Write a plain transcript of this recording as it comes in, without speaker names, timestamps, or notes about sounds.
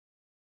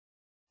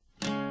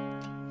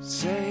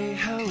Say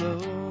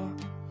hello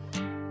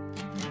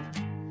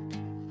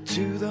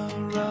to the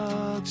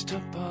rug's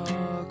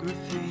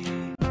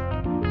topography.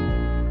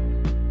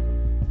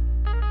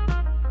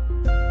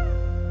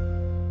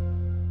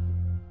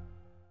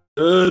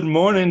 Good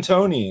morning,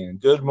 Tony,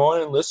 and good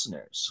morning,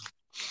 listeners.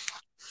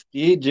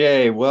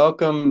 DJ,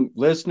 welcome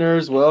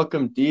listeners,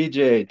 welcome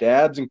DJ,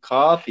 Dabs and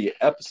Coffee,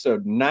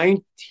 episode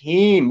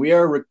 19. We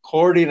are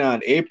recording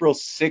on April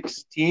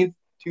 16th,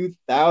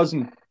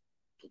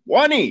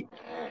 2020.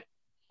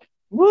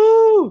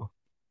 Woo!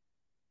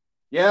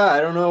 Yeah,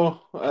 I don't know.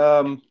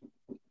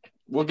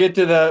 We'll get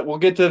to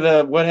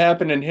the what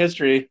happened in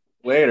history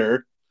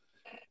later.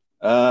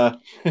 But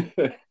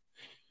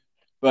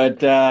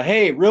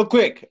hey, real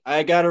quick,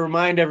 I got to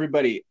remind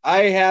everybody,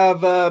 I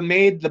have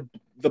made the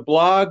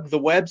blog, the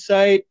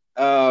website,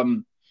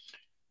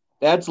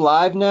 that's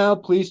live now.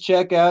 Please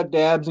check out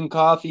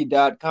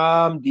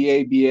dabsandcoffee.com,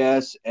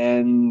 DABS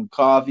and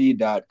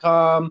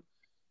coffee.com.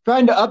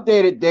 Trying to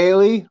update it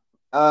daily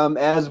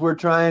as we're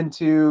trying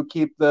to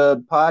keep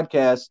the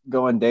podcast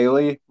going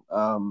daily,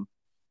 as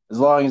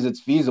long as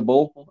it's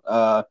feasible.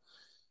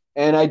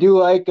 And I do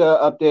like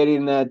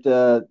updating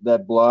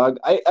that blog.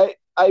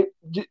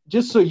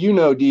 Just so you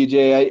know,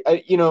 DJ,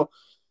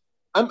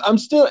 I'm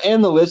still,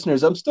 and the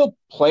listeners, I'm still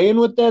playing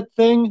with that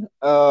thing.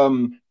 I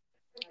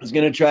was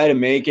going to try to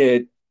make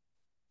it,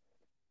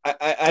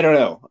 I don't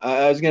know.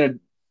 I was going to,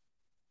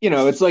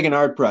 it's like an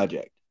art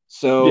project.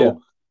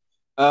 So,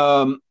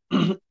 yeah.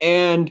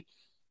 And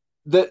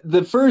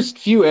the first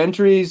few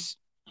entries,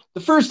 the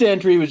first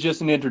entry was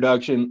just an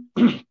introduction.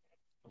 The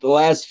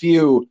last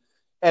few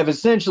have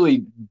essentially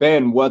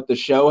been what the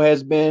show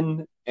has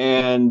been.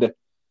 And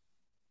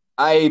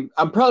I'm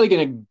probably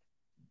going to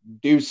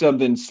do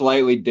something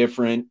slightly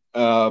different.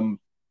 I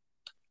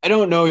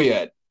don't know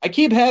yet. I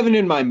keep having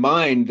in my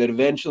mind that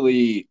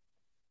eventually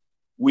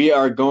we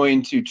are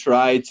going to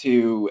try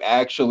to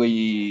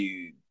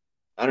actually,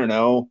 I don't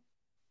know,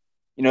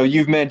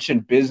 you've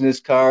mentioned business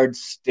cards,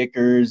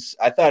 stickers.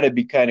 I thought it'd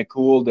be kind of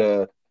cool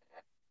to,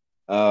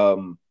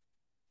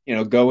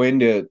 go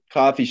into a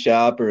coffee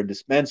shop or a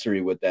dispensary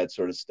with that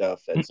sort of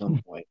stuff at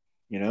some point,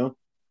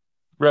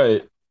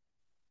 Right.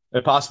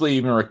 And possibly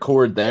even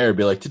record there.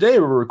 Be like, today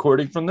we're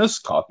recording from this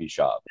coffee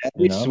shop. That'd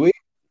be sweet.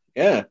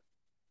 Yeah.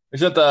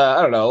 Except,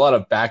 I don't know, a lot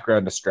of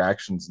background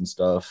distractions and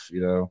stuff,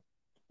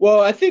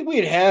 Well, I think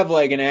we'd have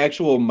like an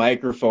actual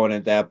microphone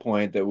at that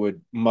point that would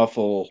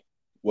muffle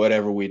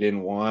whatever we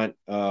didn't want.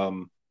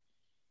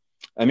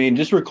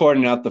 Just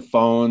recording out the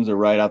phones or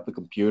right out the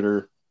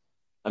computer.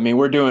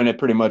 We're doing it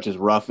pretty much as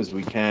rough as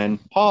we can.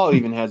 Paul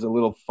even has a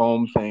little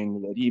foam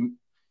thing that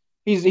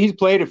he's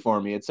played it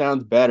for me. It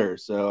sounds better.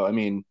 So,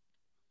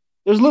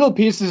 there's little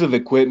pieces of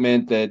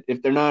equipment that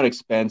if they're not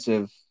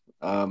expensive,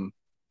 I don't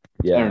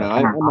know.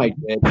 I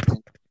might get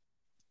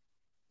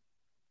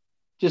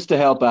just to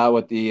help out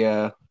with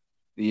the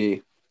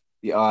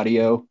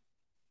audio.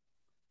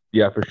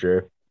 Yeah, for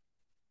sure.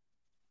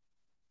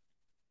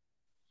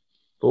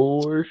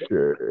 For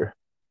sure.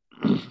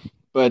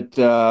 But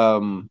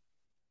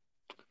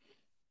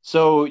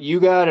so you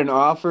got an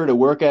offer to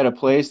work at a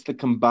place that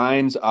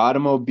combines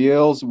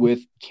automobiles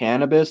with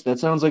cannabis? That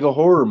sounds like a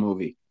horror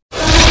movie.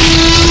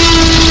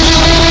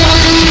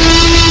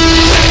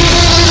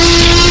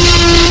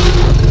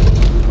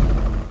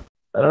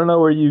 I don't know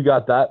where you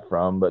got that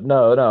from, but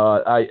no,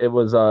 it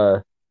was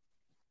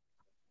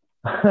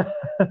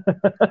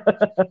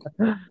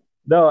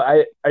no,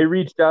 I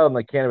reached out on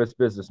the Cannabis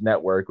Business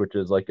Network, which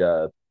is like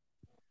a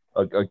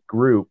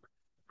group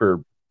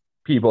for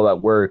people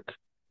that work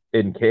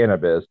in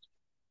cannabis,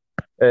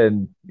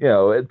 and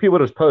people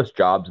just post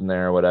jobs in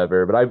there or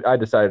whatever. But I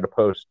decided to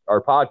post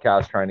our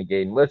podcast trying to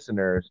gain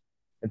listeners,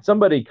 and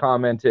somebody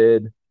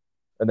commented,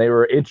 and they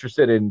were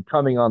interested in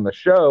coming on the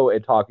show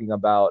and talking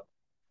about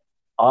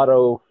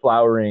auto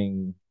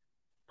flowering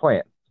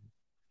plants.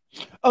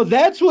 Oh,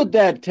 that's what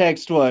that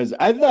text was.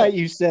 I thought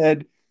you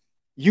said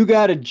you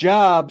got a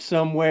job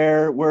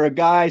somewhere where a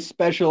guy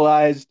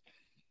specialized,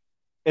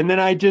 and then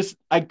I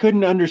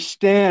couldn't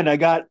understand. I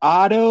got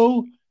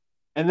auto,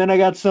 and then I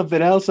got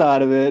something else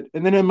out of it.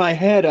 And then in my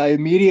head, I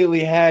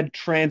immediately had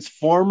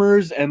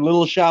Transformers and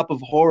Little Shop of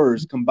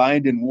Horrors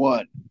combined in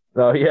one.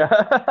 Oh, yeah.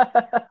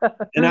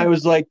 And I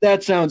was like,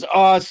 that sounds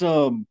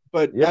awesome,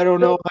 but I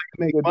don't know how to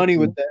make money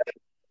with that.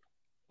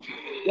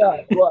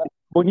 Yeah, well,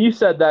 when you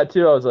said that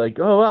too, I was like,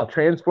 oh, wow,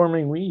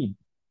 transforming weed,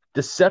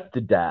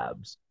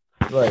 Deceptidabs.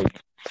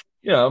 Like,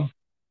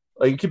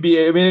 like it could be,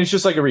 it's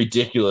just like a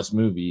ridiculous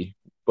movie,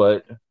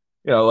 but,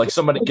 like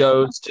somebody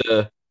goes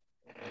to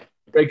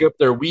break up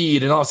their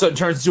weed and all of a sudden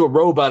turns into a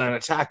robot and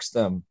attacks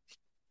them.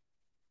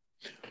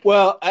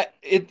 Well,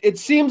 it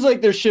seems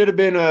like there should have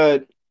been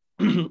a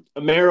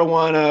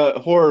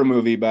marijuana horror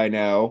movie by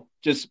now,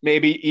 just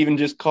maybe even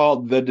just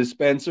called The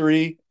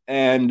Dispensary,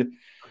 and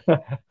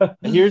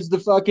here's the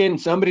fucking,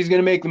 somebody's going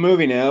to make the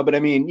movie now, but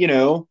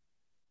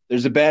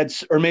there's a bad,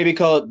 or maybe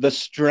call it The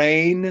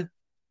Strain,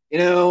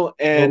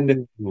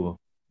 and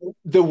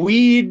the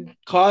weed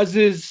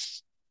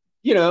causes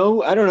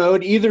I don't know,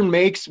 it either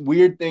makes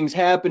weird things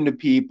happen to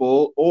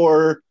people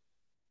or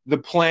the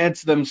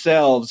plants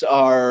themselves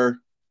are,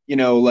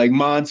 like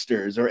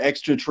monsters or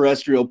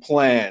extraterrestrial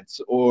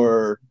plants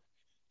or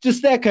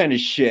just that kind of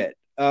shit.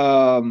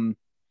 The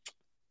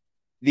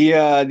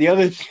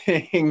other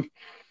thing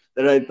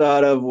that I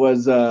thought of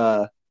was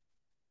uh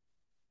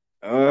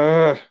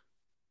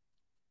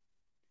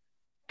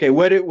okay,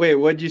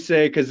 what'd you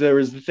say? Because there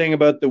was the thing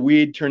about the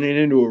weed turning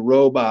into a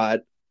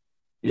robot,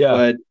 Yeah.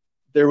 but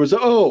there was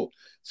so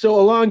a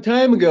long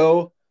time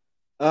ago,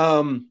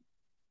 um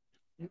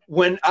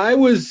when I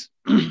was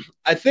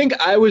I think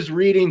I was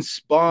reading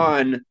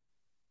Spawn.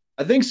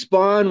 I think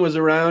Spawn was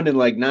around in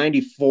like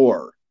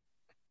 94.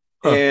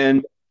 Huh.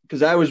 And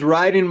because I was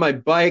riding my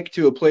bike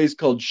to a place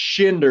called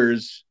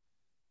Shinders.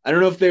 I don't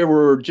know if they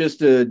were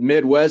just a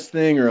Midwest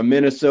thing or a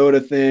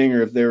Minnesota thing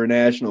or if they were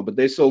national, but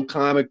they sold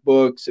comic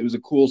books. It was a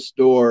cool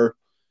store.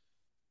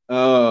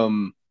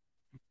 Um,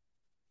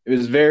 it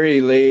was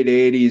very late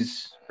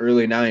 80s,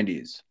 early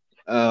 90s.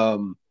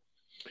 Um,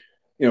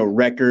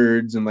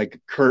 records and like a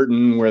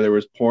curtain where there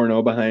was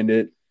porno behind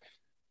it.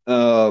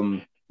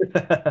 Um,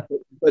 but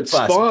Classic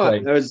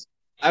Spawn, place.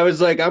 I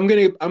was like, I'm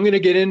gonna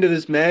get into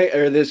this mag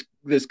or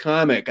this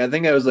comic. I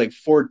think I was like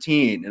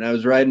 14 and I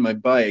was riding my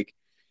bike.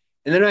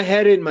 And then I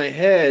had it in my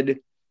head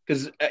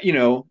because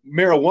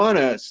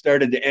marijuana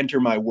started to enter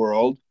my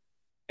world,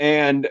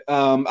 and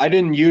I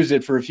didn't use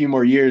it for a few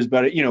more years,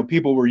 but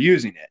people were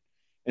using it,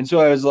 and so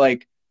I was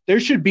like,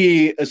 there should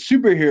be a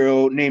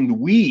superhero named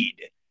Weed,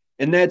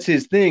 and that's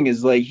his thing.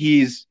 Is like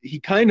he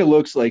kind of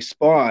looks like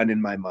Spawn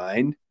in my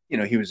mind.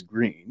 He was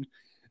green,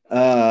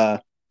 uh,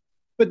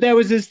 but that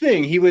was his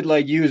thing. He would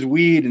like use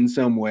weed in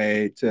some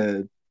way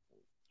to.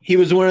 He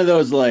was one of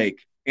those like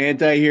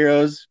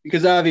anti-heroes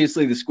because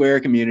obviously the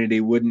square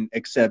community wouldn't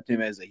accept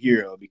him as a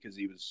hero because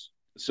he was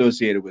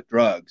associated with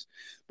drugs,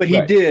 but he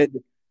Right.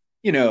 did,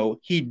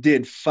 he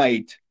did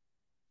fight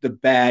the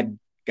bad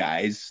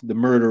guys, the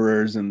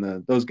murderers and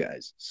those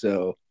guys.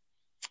 So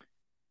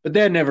but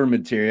that never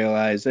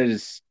materialized. I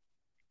just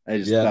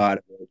Yeah. thought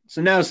of it,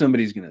 so now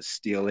somebody's gonna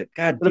steal it.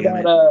 God What damn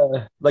about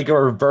it. like a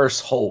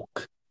reverse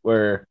Hulk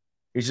where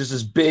he's just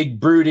this big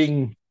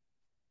brooding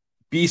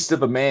beast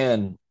of a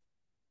man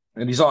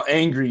and he's all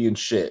angry and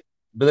shit,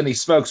 but then he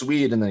smokes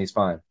weed and then he's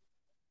fine.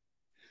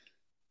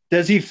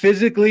 Does he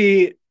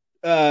physically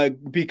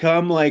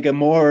become like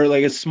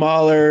a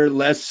smaller,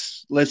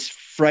 less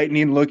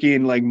frightening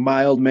looking, like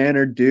mild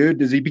mannered dude?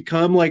 Does he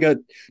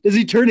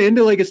turn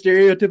into like a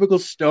stereotypical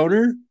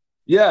stoner?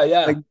 Yeah,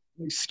 yeah. Like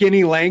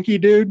skinny, lanky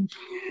dude?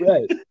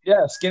 Right.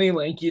 Yeah, skinny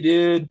lanky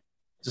dude,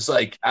 just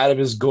like out of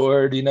his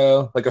gourd,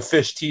 like a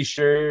fish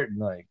t-shirt and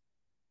like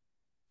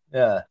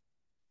yeah.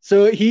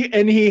 So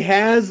he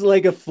has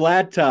like a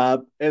flat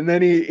top, and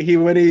then he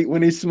when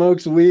he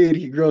smokes weed,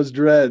 he grows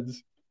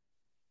dreads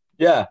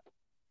Yeah.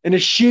 and a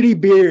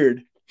shitty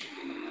beard.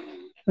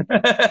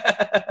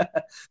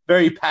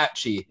 Very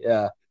patchy.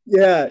 Yeah.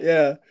 Yeah,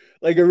 yeah,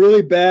 like a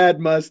really bad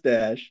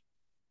mustache.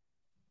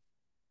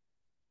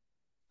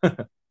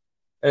 And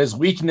his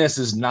weakness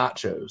is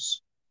nachos.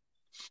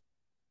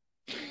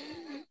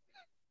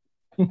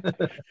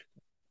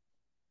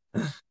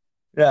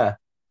 Yeah.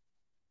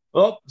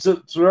 Well,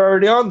 so we're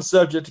already on the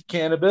subject of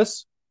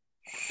cannabis.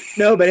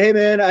 No, but hey,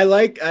 man, I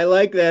like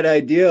that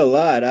idea a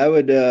lot. I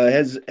would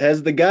has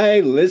the guy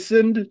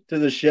listened to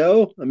the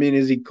show? I mean,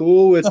 is he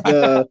cool with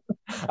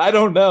I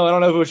don't know. I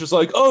don't know if it was just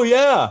like, oh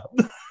yeah.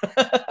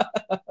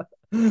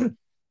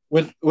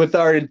 with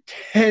our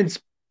intense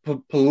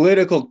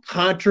political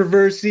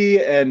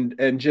controversy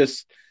and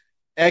just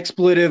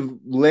expletive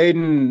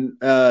laden,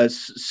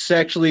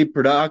 sexually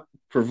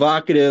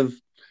provocative,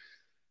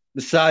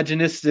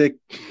 misogynistic.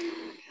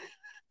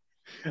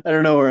 I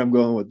don't know where I'm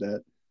going with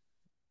that.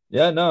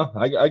 Yeah, no,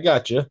 I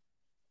got you.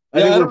 I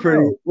Yeah, think I we're don't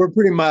pretty know. we're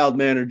pretty mild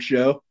mannered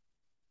show.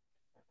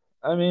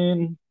 I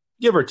mean,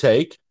 give or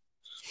take.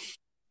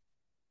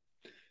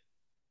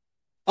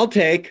 I'll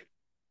take.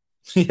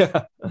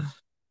 Yeah. All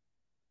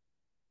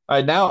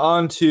right, now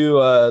on to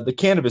the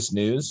cannabis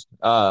news.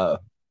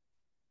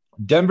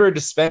 Denver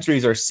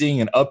dispensaries are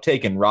seeing an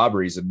uptake in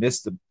robberies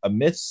amidst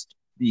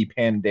the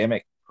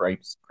pandemic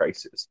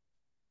crisis.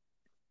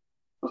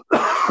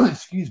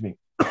 Excuse me.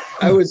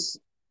 I was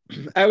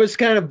I was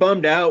kind of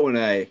bummed out when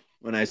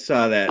I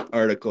saw that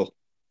article.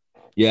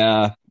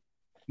 Yeah.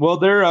 Well,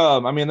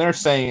 they're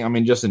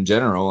saying, just in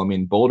general,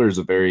 Boulder's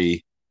a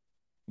very,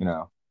 you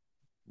know,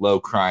 low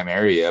crime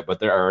area, but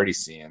they're already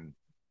seeing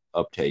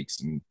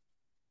uptakes and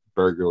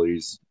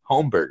burglaries,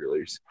 home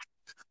burglaries.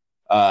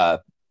 Uh,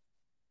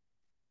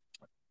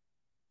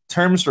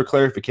 Terms for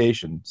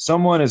clarification: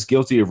 someone is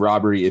guilty of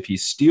robbery if he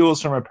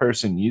steals from a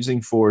person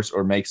using force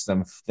or makes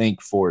them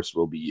think force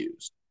will be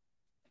used.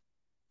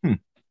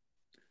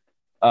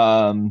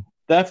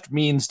 Theft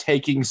means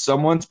taking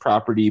someone's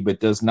property but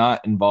does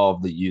not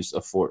involve the use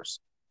of force.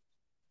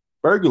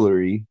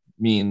 Burglary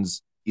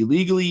means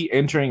illegally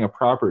entering a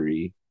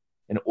property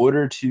in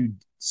order to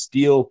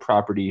steal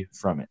property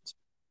from it.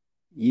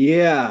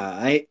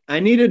 Yeah, I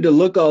needed to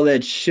look all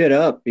that shit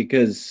up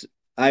because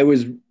I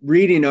was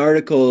reading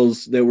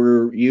articles that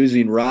were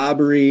using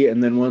robbery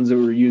and then ones that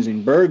were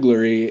using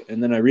burglary,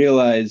 and then I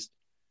realized,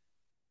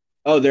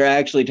 oh, they're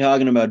actually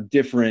talking about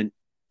different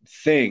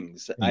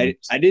things. I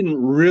didn't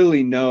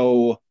really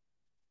know.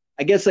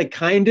 I guess I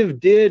kind of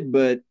did,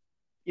 but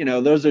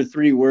those are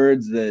three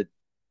words that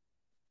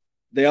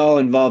they all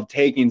involve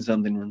taking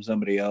something from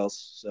somebody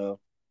else. So,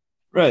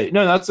 Right.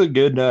 No, that's a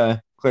good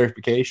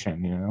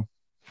clarification, you know.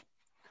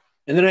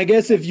 and then I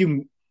guess if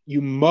you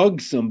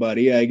mug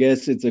somebody, I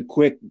guess it's a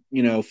quick,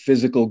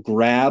 physical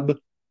grab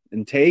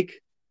and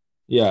take.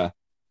 Yeah.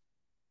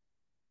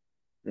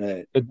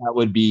 Right. That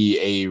would be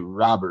a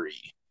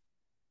robbery.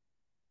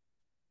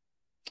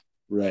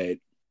 Right.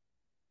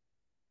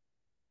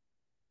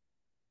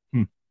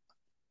 Hmm.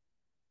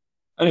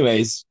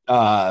 Anyways,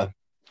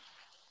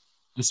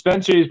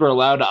 dispensaries were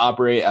allowed to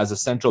operate as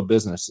essential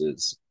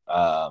businesses.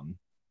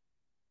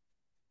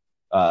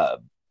 Uh,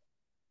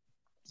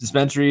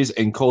 dispensaries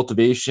and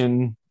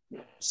cultivation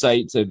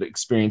sites have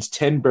experienced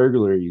 10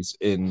 burglaries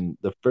in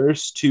the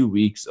first 2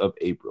 weeks of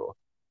April.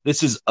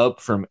 This is up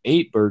from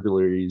 8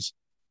 burglaries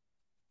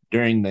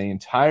during the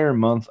entire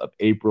month of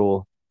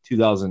April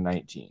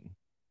 2019.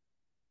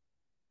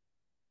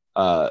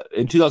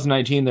 In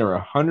 2019, there were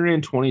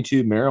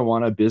 122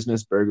 marijuana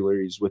business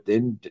burglaries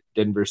within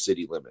Denver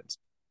city limits.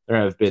 There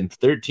have been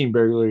 13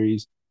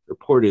 burglaries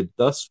reported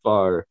thus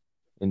far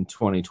in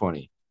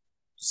 2020.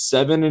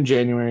 7 in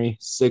January,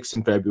 6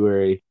 in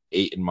February,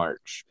 8 in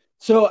March.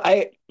 So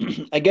I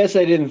guess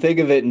I didn't think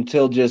of it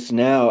until just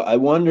now. I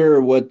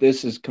wonder what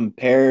this is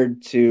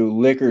compared to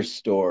liquor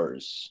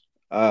stores.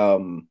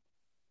 Um,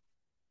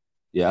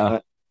 Yeah,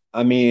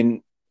 I, I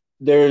mean,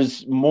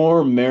 there's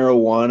more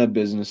marijuana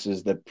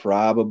businesses that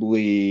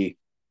probably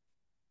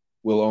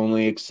will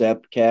only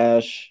accept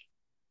cash.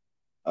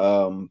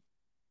 Um,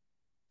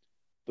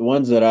 the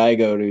ones that I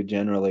go to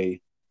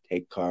generally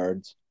take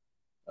cards.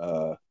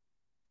 Uh,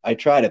 I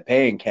try to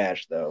pay in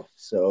cash though,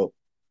 so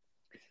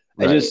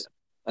I right. just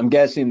I'm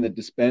guessing the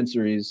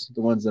dispensaries,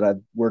 the ones that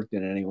I've worked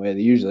in anyway,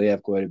 they usually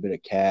have quite a bit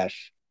of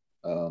cash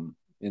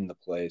in the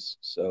place.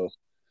 So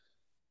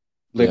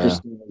liquor Yeah.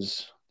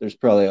 stores, there's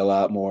probably a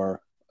lot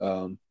more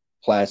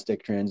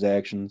plastic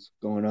transactions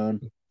going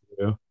on.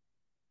 Yeah.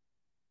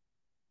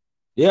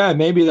 Yeah,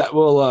 maybe that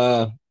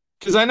will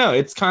because I know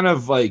it's kind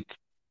of like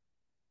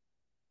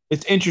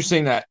it's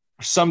interesting that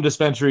some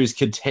dispensaries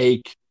could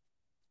take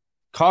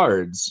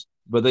cards,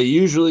 but they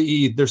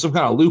usually there's some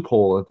kind of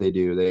loophole that they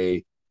do. They,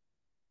 you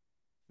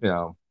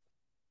know,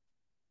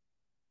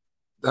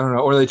 I don't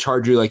know, or they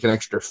charge you like an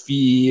extra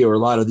fee, or a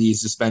lot of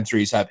these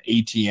dispensaries have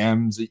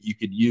ATMs that you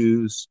could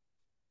use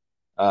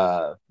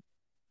uh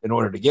in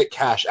order to get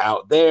cash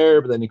out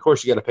there, but then of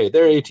course you got to pay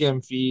their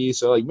ATM fee.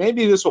 So like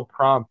maybe this will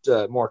prompt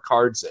more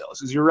card sales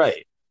because you're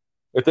right.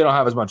 If they don't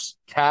have as much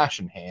cash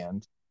in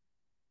hand,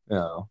 you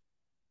know.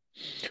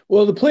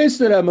 Well, the place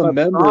that I'm a But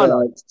member at,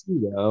 products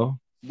too, though.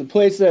 the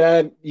place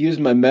that I use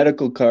my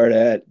medical card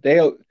at, they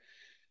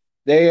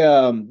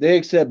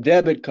accept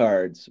debit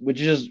cards,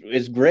 which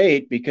is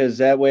great because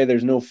that way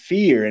there's no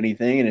fee or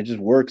anything and it just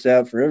works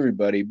out for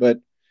everybody. But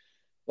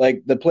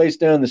like the place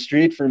down the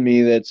street from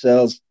me that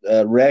sells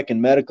rec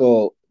and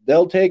medical,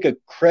 they'll take a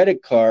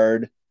credit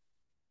card.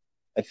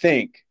 I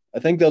think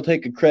they'll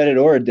take a credit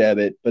or a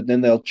debit, but then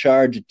they'll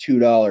charge a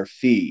 $2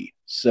 fee.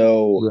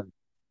 So Right.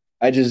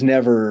 I just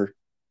never.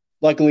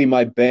 Luckily,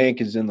 my bank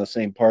is in the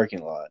same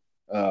parking lot.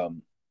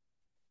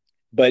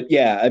 But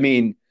yeah, I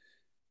mean,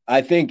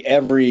 I think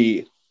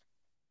every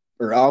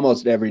or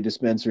almost every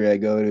dispensary I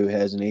go to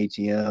has an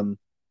ATM,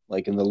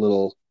 like in the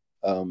little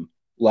um,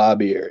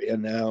 lobby area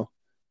now.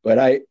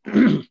 But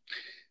it's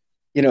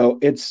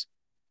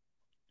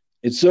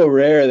so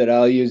rare that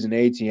I'll use an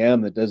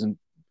ATM that doesn't.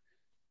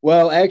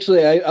 Well,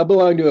 actually, I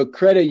belong to a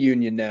credit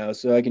union now,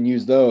 so I can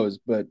use those.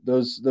 But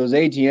those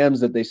ATMs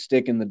that they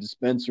stick in the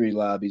dispensary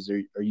lobbies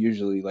are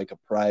usually like a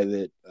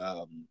private.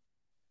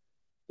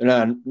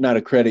 They're not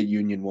a credit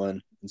union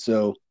one, and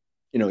so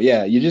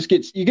yeah, you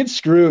get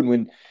screwed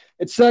when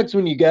it sucks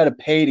when you got to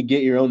pay to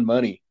get your own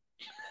money,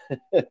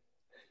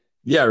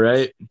 Yeah,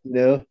 right. you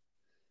know.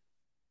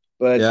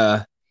 But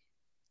Yeah.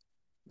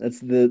 that's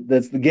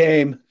the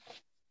game.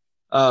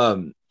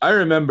 I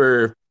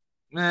remember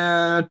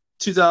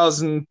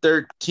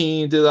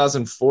 2013,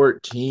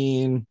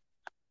 2014,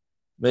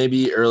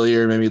 maybe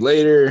earlier, maybe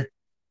later.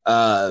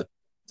 Uh,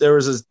 there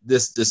was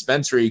this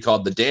dispensary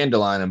called the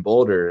Dandelion in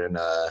Boulder, and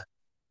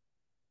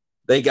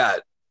they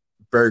got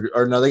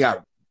they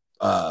got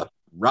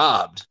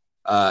robbed.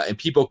 And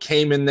people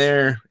came in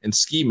there in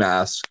ski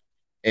masks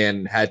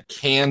and had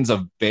cans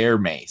of bear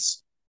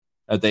mace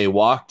that they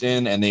walked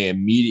in and they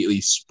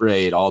immediately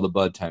sprayed all the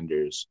bud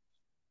tenders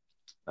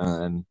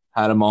and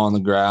had them all on the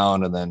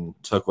ground and then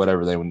took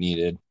whatever they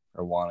needed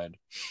or wanted.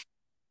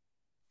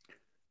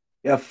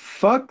 Yeah,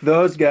 fuck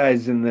those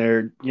guys and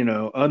their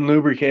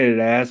unlubricated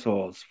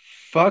assholes.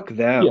 Fuck Yeah,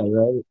 them.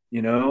 right.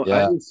 I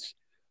Yeah. just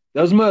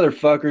those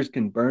motherfuckers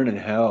can burn in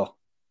hell.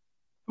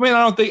 I mean,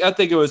 I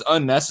think it was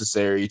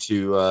unnecessary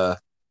to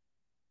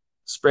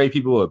spray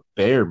people with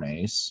bear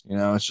mace. You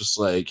know, it's just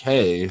like,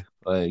 hey,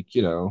 like,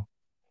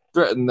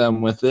 threaten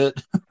them with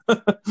it. I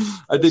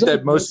think It's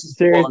that most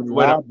unnecessary people to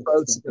would rob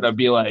approach this it and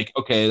be like,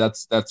 okay,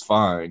 that's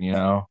fine,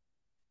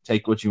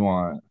 take what you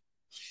want,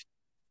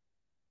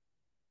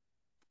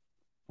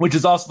 which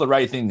is also the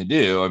right thing to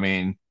do. I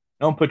mean,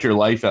 don't put your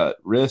life at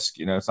risk.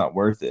 It's not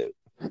worth it,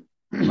 no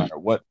matter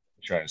what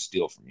they're trying to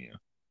steal from you.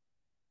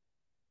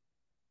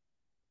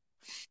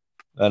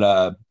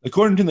 But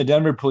according to the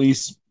Denver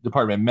Police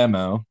Department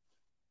memo,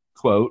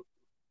 quote,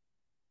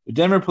 the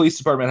Denver Police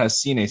Department has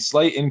seen a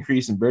slight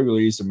increase in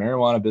burglaries of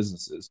marijuana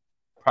businesses,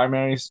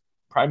 primarily,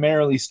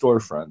 primarily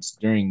storefronts,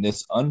 during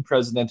this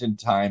unprecedented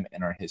time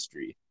in our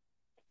history.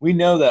 We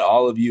know that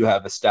all of you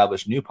have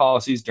established new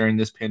policies during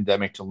this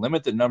pandemic to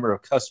limit the number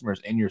of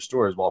customers in your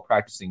stores while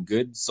practicing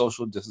good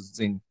social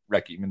distancing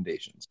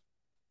recommendations.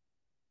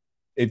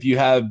 If you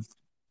have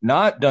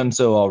not done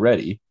so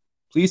already,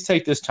 please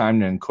take this time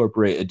to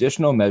incorporate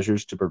additional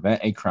measures to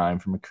prevent a crime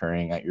from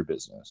occurring at your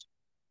business.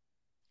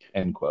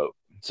 End quote.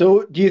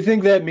 So, do you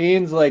think that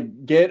means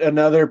like get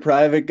another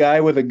private guy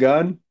with a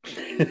gun?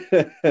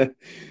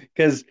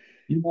 Because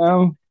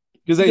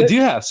because they do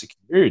have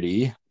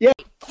security. Yeah.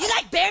 You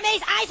like Bear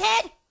Mace,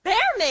 Icehead? Bear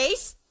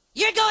Mace?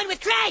 You're going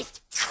with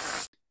Christ.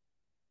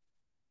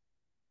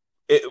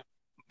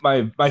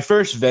 My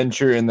first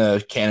venture in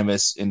the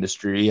cannabis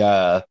industry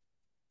was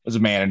a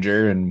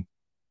manager, and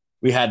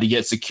we had to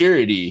get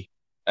security.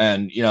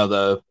 And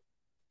one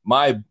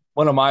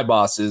of my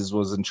bosses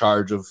was in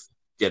charge of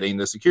getting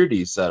the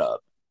security set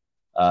up.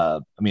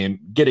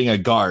 Getting a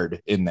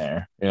guard in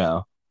there,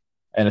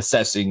 and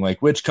assessing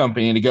like which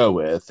company to go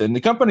with. And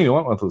the company we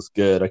went with was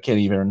good. I can't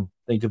even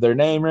think of their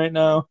name right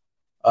now.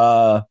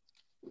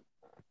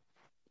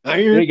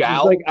 Big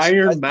Al, like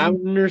Iron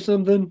Mountain or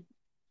something.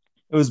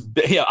 It was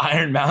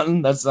Iron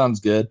Mountain. That sounds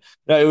good.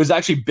 No, it was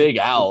actually Big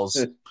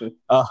Al's.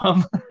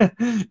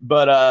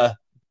 But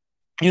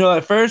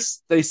at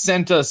first they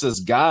sent us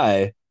this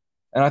guy,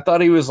 and I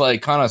thought he was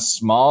like kind of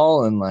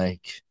small and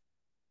like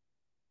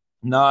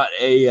not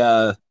a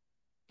I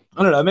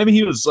don't know, maybe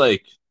he was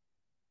like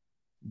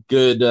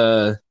good,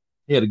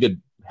 he had a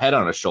good head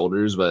on his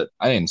shoulders, but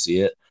I didn't see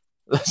it.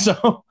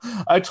 So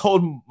I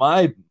told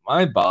my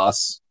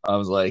boss, I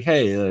was like,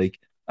 hey, like,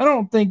 I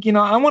don't think,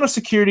 I want a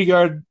security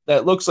guard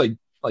that looks like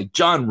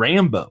John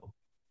Rambo.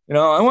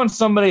 I want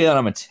somebody that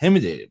I'm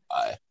intimidated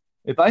by.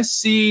 If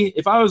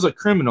I was a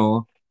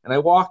criminal and I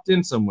walked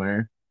in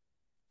somewhere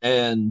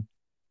and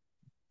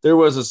there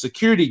was a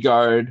security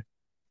guard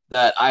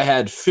that I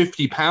had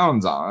 50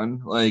 pounds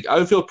on, like, I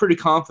would feel pretty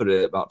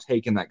confident about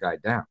taking that guy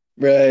down.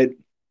 Right.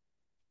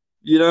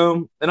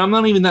 And I'm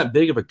not even that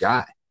big of a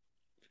guy.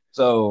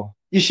 So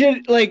you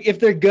should, like, if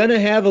they're gonna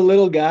have a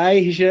little guy,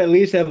 he should at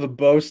least have a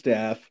bow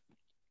staff.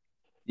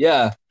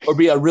 Yeah, or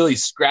be a really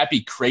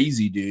scrappy,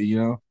 crazy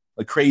dude,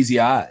 like crazy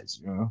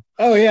eyes,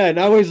 Oh yeah, and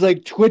always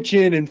like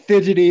twitching and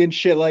fidgety and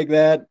shit like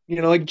that.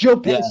 Like Joe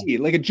Pesci,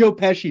 like a Joe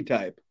Pesci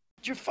type.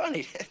 You're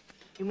funny.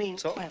 You mean,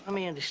 so? Let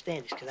me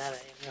understand this,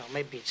 because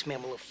maybe it's me,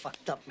 I'm a little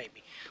fucked up,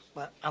 maybe.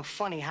 But I'm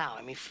funny how?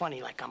 I mean,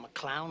 funny like I'm a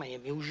clown, I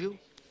amuse you?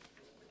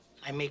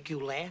 I make you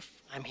laugh?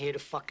 I'm here to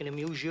fucking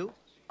amuse you?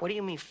 What do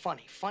you mean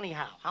funny? Funny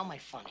how? How am I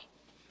funny?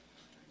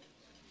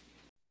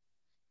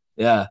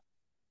 Yeah.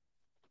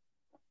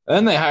 And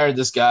then they hired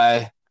this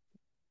guy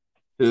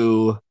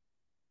who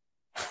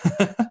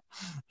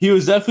he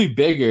was definitely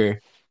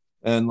bigger,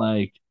 and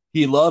like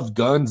he loved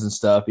guns and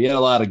stuff. He had a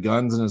lot of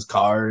guns in his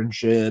car and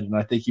shit, and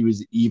I think he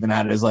was even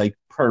had his like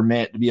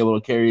permit to be able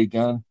to carry a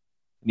gun, and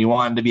he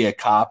wanted to be a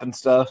cop and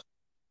stuff.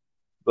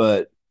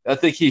 But I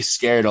think he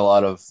scared a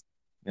lot of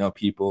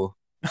people.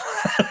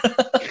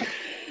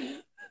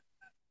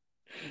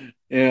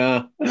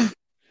 Yeah,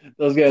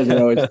 those guys are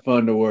always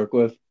fun to work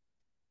with.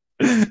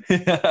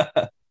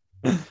 Yeah.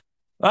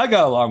 I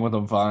got along with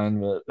them fine,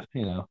 but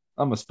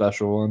I'm a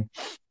special one.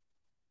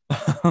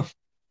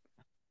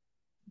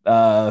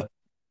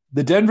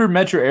 The Denver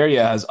metro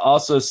area has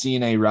also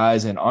seen a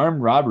rise in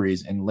armed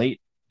robberies in late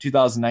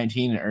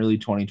 2019 and early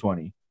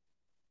 2020.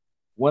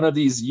 One of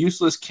these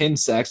useless kin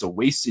sacks of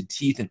wasted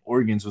teeth and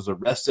organs was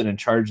arrested and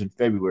charged in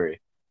February.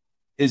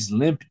 His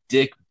limp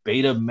dick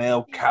beta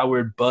male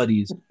coward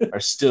buddies are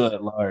still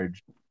at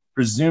large,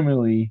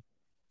 presumably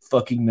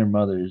fucking their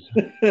mothers.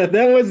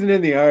 That wasn't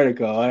in the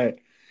article.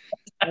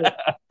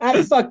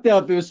 I fucked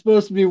up. It was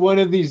supposed to be one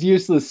of these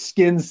useless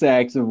skin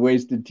sacks of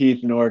wasted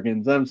teeth and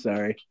organs. I'm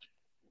sorry.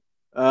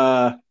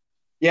 Yeah,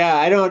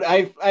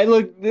 I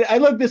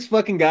looked this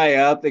fucking guy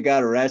up that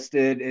got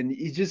arrested, and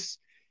you just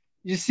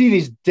see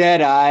these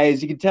dead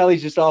eyes. You can tell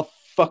he's just all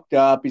fucked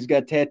up. He's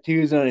got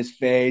tattoos on his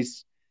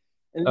face.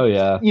 And, oh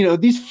yeah.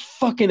 These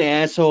fucking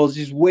assholes,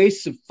 these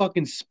wastes of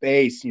fucking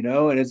space,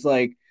 and it's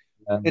like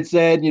it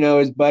said,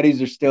 his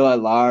buddies are still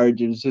at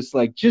large, and it's just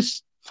like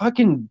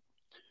fucking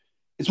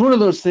it's one of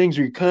those things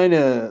where you kind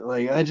of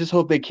like, I just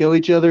hope they kill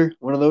each other.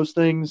 One of those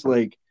things.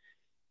 Like,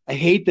 I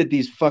hate that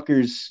these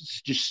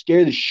fuckers just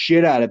scare the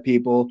shit out of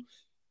people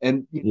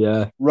and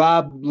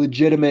rob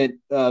legitimate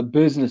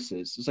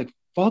businesses. It's like,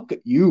 fuck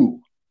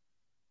you.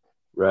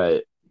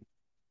 Right.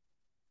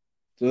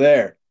 So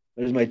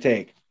there's my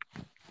take.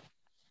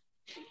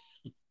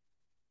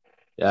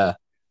 Yeah.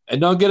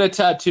 And don't get a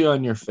tattoo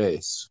on your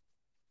face.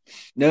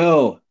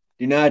 No,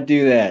 do not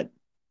do that.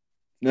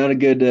 Not a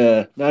good.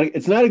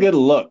 It's not a good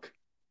look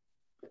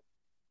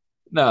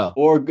No.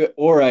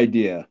 or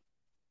idea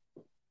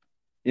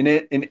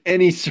in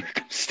any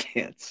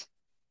circumstance.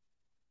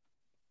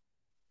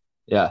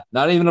 Yeah.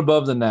 Not even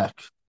above the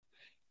neck.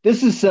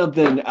 This is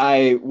something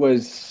I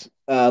was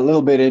a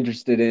little bit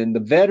interested in. The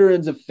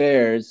Veterans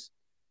Affairs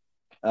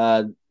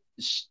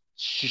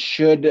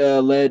should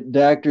let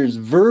doctors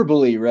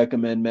verbally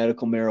recommend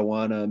medical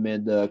marijuana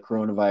amid the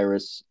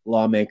coronavirus,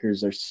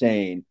 lawmakers are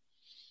saying.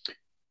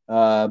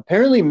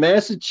 Apparently,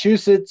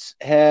 Massachusetts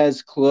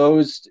has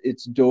closed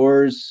its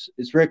doors,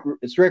 its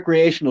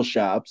recreational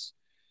shops,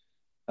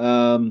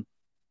 and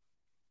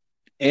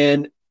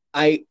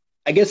I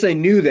guess I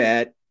knew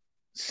that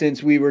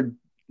since we were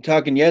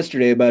talking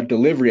yesterday about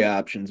delivery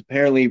options.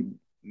 Apparently,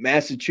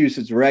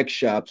 Massachusetts rec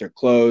shops are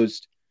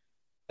closed.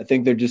 I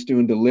think they're just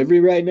doing delivery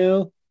right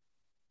now.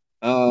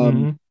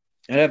 Mhm.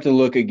 I'd have to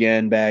look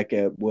again back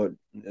at what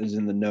is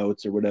in the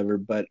notes or whatever,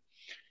 but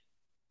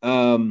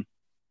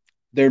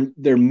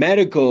their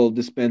medical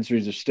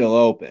dispensaries are still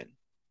open.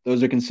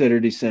 Those are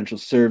considered essential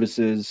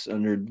services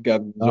under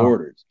government's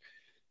orders.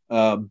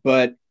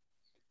 But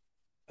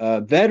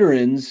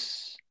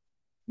veterans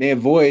may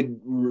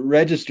avoid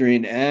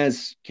registering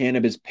as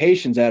cannabis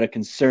patients out of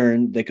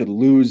concern they could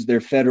lose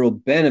their federal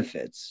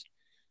benefits.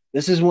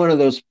 This is one of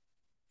those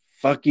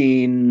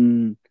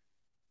fucking,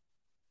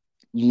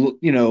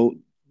 the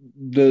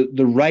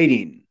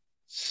writing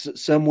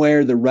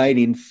somewhere, the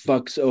writing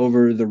fucks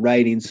over the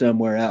writing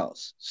somewhere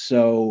else.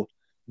 So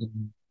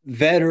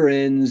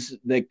veterans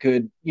that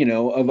could,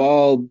 of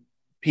all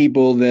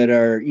people that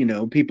are,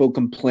 people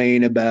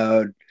complain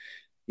about,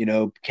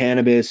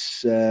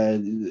 cannabis,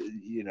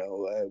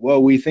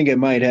 well, we think it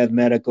might have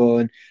medical,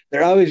 and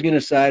they're always going to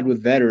side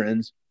with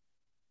veterans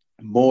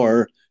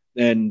more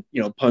than,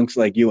 punks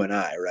like you and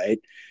I,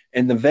 right?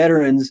 And the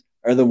veterans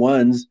are the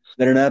ones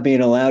that are not being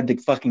allowed to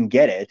fucking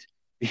get it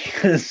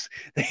because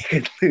they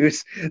could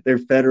lose their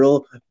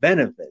federal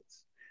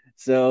benefits.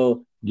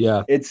 So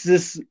Yeah. it's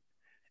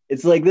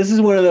like, this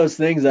is one of those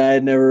things I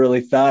had never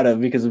really thought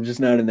of because I'm just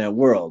not in that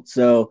world.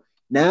 So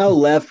now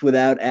left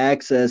without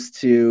access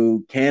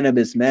to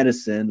cannabis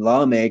medicine,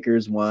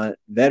 lawmakers want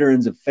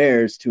Veterans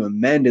Affairs to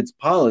amend its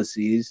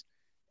policies,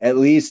 at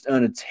least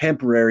on a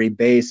temporary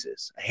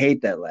basis. I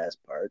hate that last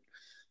part.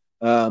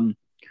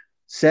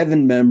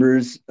 7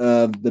 members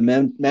of the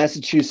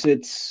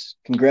Massachusetts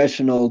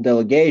congressional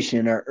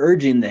delegation are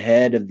urging the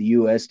head of the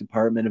U.S.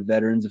 Department of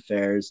Veterans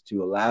Affairs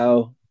to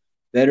allow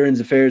Veterans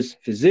Affairs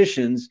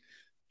physicians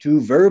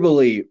to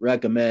verbally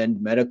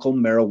recommend medical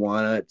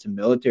marijuana to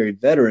military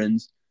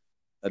veterans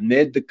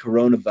amid the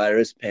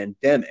coronavirus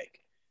pandemic.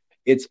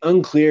 It's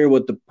unclear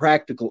what the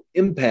practical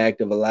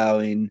impact of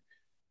allowing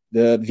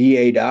the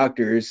VA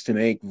doctors to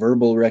make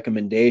verbal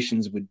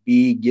recommendations would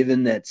be,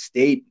 given that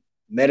state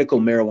medical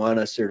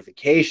marijuana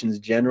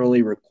certifications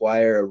generally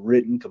require a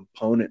written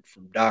component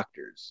from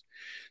doctors.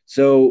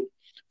 So,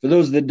 for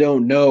those that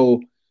don't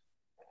know,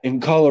 in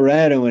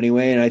Colorado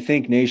anyway, and I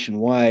think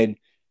nationwide,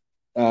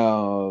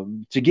 to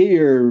get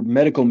your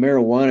medical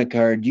marijuana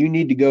card, you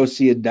need to go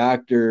see a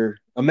doctor,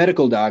 a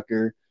medical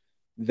doctor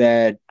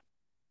that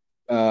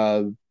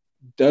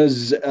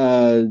does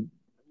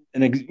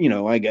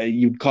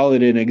you'd call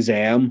it an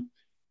exam,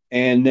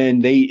 and then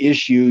they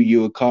issue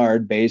you a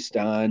card based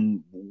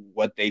on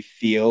what they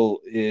feel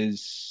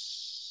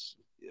is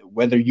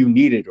whether you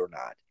need it or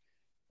not.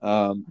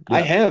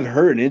 I have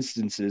heard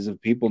instances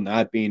of people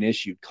not being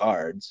issued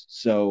cards.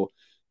 So,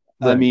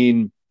 I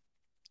mean,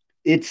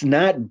 it's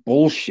not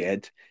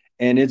bullshit,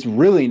 and it's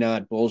really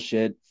not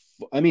bullshit.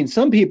 I mean,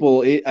 some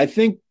people, I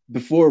think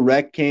before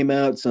Rec came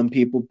out, some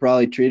people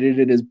probably treated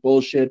it as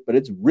bullshit, but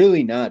it's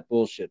really not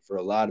bullshit for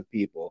a lot of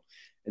people.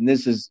 And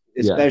this is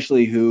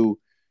especially who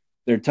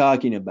they're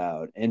talking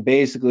about. And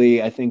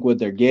basically, I think what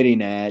they're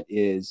getting at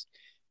is,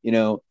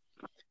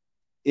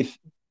 if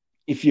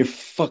you're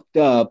fucked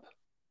up,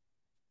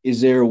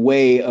 is there a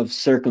way of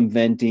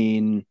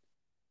circumventing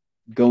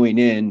going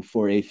in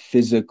for a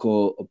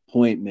physical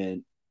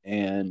appointment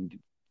and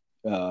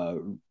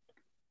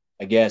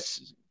I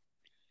guess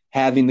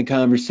having the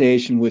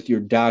conversation with your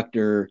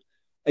doctor?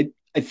 I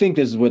think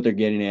this is what they're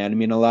getting at. I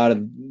mean, a lot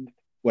of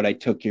what I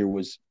took here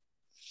was,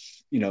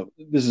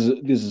 this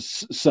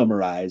is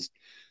summarized.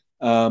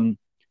 I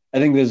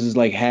think this is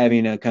like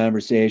having a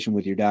conversation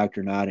with your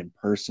doctor, not in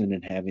person,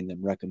 and having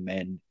them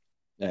recommend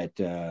that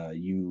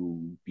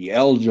you be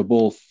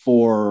eligible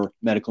for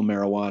medical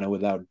marijuana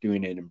without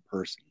doing it in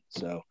person.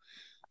 So,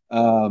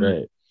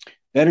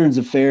 Veterans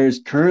Affairs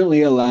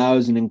currently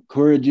allows and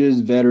encourages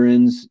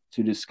veterans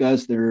to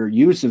discuss their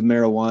use of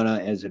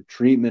marijuana as a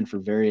treatment for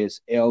various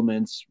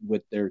ailments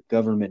with their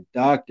government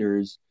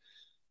doctors,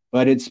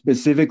 but it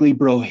specifically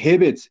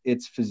prohibits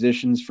its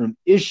physicians from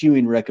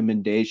issuing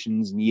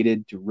recommendations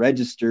needed to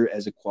register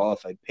as a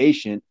qualified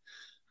patient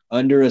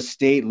under a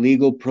state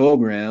legal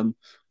program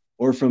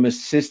or from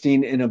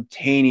assisting in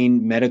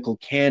obtaining medical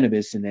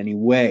cannabis in any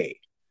way.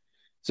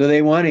 So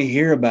they want to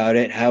hear about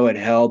it, how it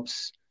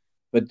helps,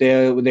 but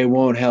they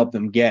won't help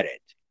them get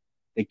it.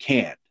 They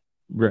can't.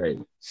 Right.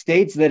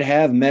 States that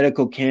have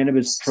medical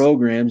cannabis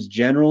programs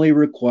generally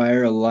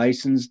require a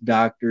licensed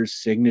doctor's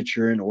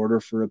signature in order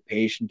for a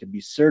patient to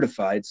be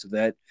certified, so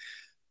that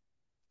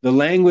the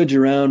language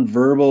around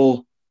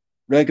verbal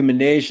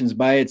recommendations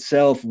by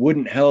itself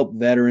wouldn't help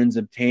veterans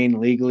obtain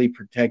legally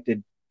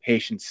protected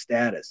patient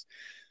status.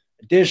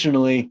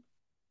 Additionally,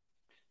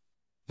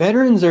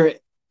 veterans are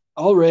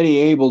already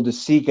able to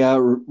seek out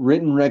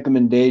written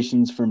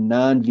recommendations from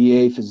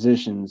non-VA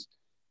physicians,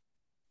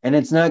 and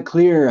it's not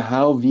clear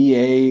how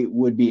VA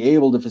would be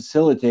able to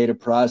facilitate a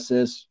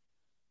process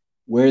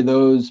where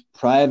those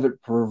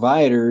private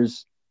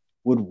providers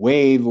would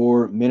waive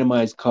or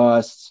minimize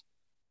costs,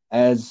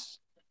 as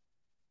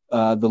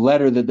the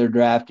letter that they're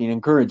drafting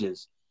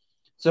encourages.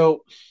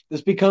 So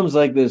this becomes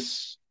like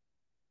this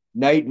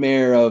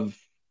nightmare of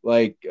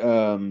like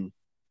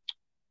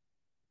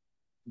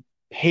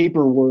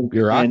paperwork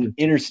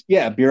Bureaucracy.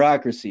 and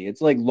bureaucracy.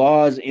 It's like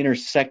laws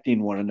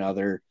intersecting one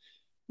another,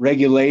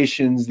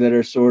 regulations that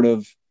are sort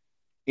of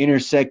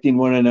intersecting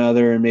one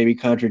another and maybe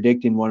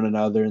contradicting one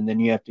another, and then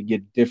you have to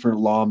get different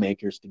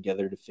lawmakers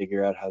together to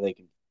figure out how they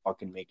can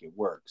fucking make it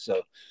work.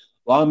 So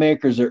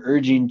lawmakers are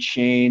urging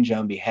change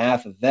on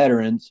behalf of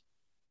veterans.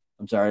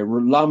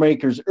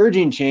 Lawmakers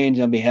urging change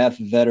on behalf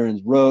of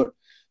veterans wrote,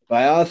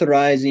 by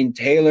authorizing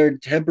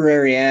tailored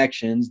temporary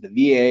actions, the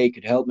VA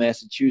could help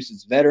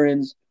Massachusetts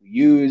veterans who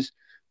use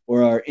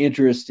or are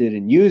interested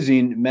in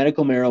using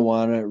medical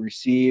marijuana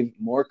receive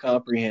more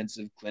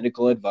comprehensive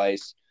clinical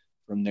advice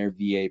from their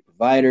VA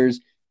providers,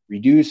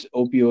 reduce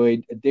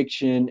opioid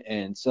addiction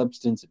and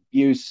substance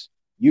abuse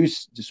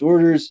use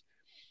disorders,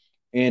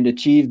 and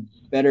achieve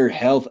better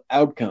health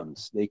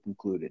outcomes, they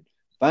concluded.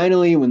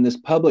 Finally, when this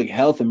public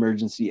health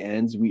emergency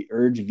ends, we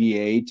urge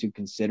VA to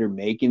consider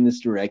making this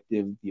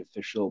directive the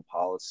official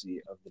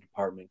policy of the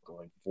department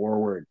going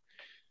forward.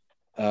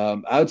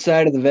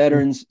 Outside of the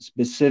veterans'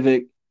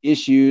 specific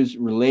issues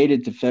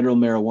related to federal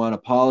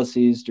marijuana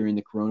policies during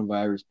the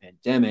coronavirus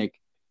pandemic,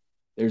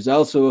 there's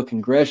also a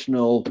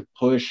congressional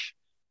push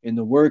in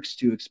the works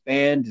to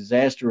expand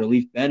disaster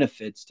relief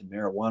benefits to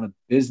marijuana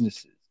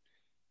businesses.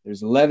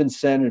 There's 11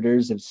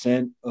 senators have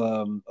sent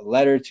a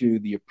letter to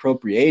the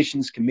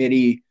Appropriations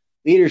Committee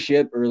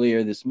leadership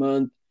earlier this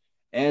month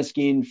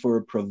asking for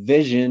a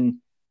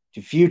provision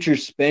to future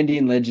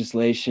spending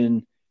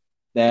legislation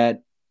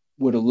that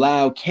would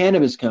allow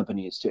cannabis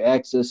companies to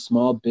access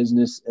Small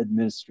Business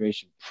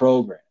Administration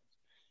programs.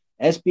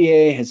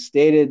 SBA has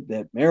stated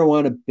that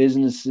marijuana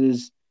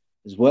businesses,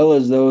 as well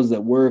as those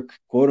that work,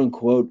 quote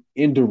unquote,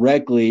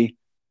 indirectly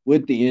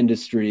with the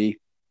industry,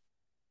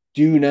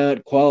 do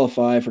not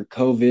qualify for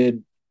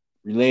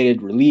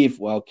COVID-related relief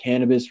while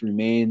cannabis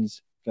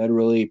remains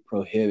federally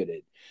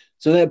prohibited.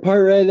 So that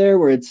part right there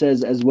where it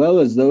says, as well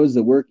as those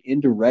that work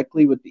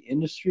indirectly with the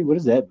industry, what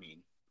does that mean?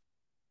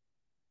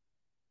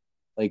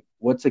 Like,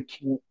 what's a...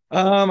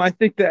 I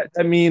think that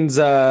means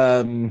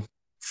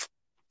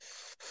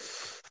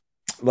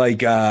like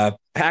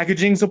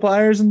packaging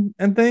suppliers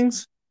and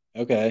things.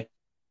 Okay.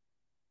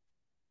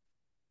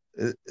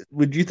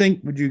 Would you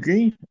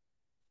agree?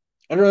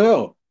 I don't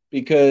know,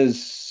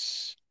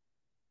 because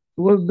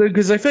I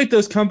feel like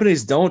those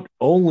companies don't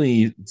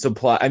only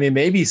supply. I mean,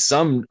 maybe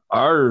some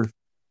are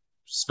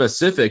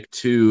specific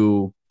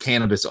to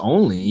cannabis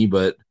only,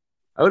 but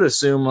I would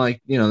assume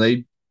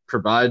they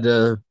provide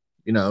to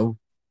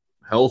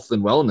health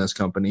and wellness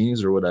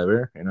companies or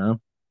whatever.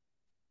 Yeah,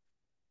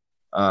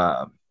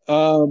 but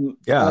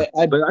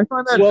I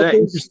find that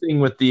interesting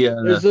with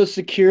there's those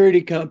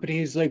security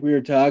companies like we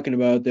were talking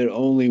about that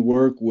only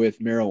work with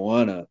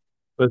marijuana.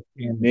 With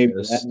maybe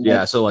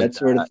so like that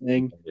sort of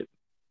thing.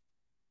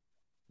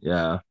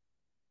 Yeah,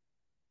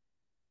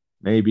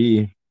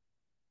 maybe.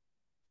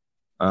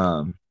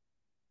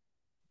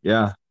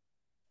 Yeah.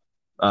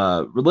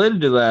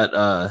 Related to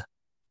that,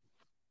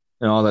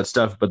 all that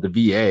stuff, but the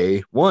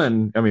VA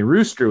one, I mean,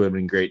 Rooster would have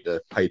been great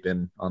to pipe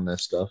in on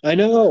this stuff. I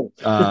know.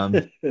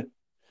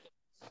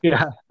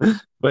 Yeah,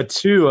 but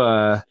two,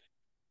 I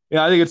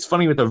think it's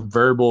funny with the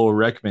verbal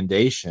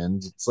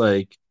recommendations. It's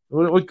like,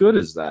 what good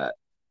is that?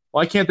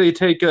 Why can't they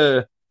get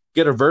a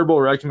verbal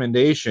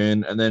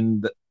recommendation and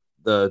then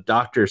the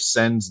doctor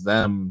sends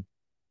them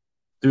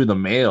through the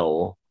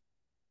mail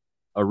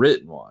a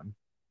written one?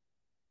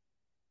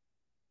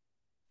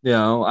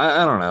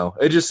 I don't know.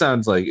 It just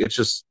sounds like it's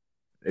just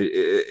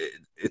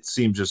it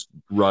seems just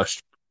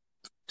rushed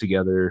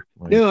together.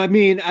 No, I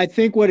mean, I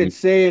think what it's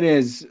saying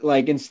is,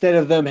 like, instead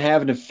of them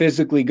having to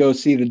physically go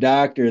see the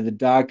doctor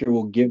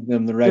will give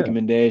them the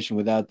recommendation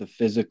without the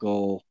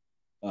physical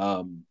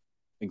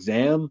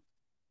exam,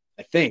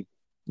 I think.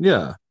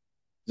 Yeah. Is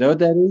that what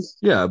that is?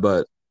 Yeah,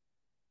 but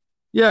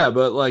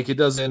like it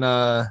doesn't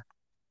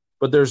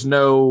but there's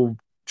no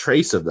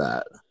trace of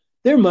that.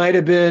 There might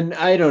have been.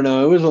 I don't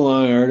know. It was a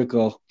long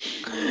article.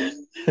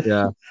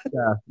 Yeah.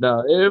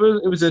 No,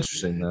 it was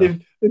interesting though.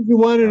 If you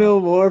want to know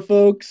more,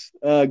 folks,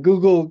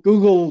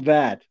 Google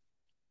that.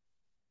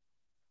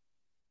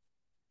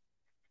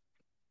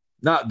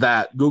 Not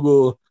that.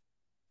 Google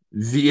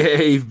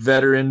VA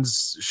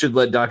veterans should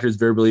let doctors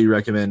verbally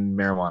recommend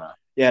marijuana.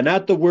 Yeah,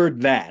 not the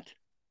word that.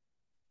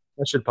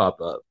 That should pop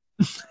up.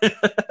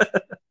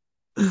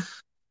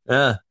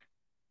 Yeah.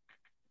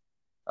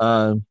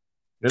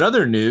 In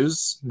other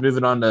news,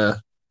 moving on to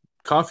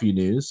coffee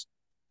news,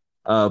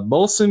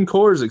 Molson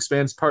Coors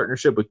expands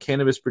partnership with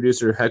cannabis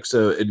producer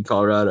Hexo in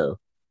Colorado.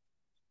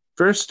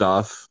 First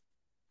off,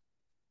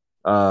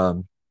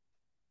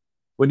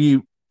 when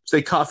you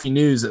say coffee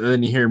news and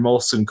then you hear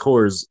Molson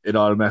Coors, it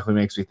automatically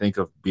makes me think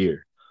of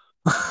beer.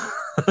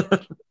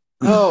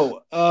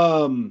 Oh,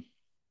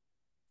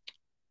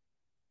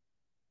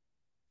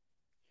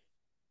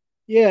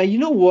 yeah, you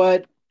know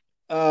what?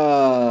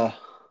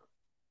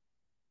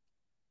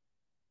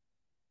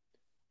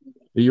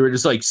 You were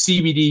just like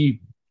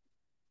CBD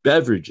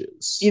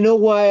beverages. You know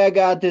why I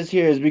got this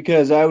here is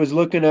because I was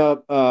looking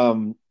up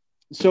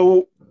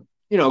so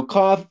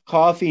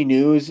coffee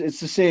news,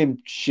 it's the same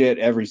shit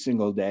every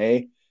single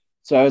day.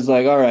 So I was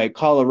like, all right,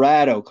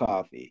 Colorado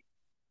coffee.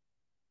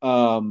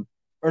 Or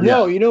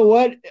no, Yeah. you know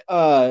what?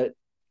 I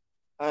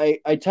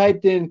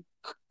typed in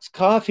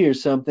coffee or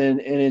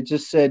something and it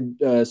just said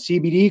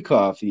CBD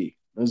coffee.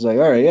 I was like,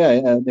 all right,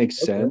 yeah, that makes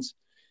sense.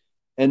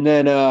 And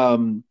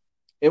then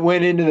it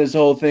went into this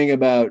whole thing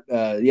about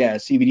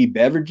CBD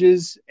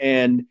beverages.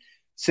 And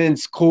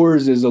since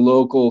Coors is a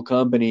local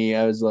company,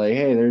 I was like,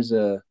 hey, there's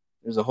a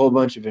whole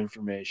bunch of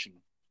information.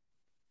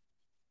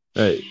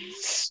 Right.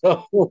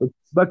 So,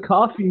 but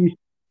coffee's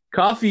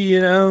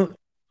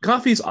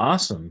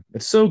awesome.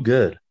 It's so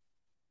good.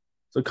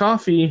 So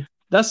coffee,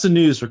 that's the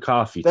news for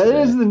coffee that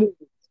today. is the news.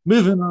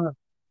 Moving on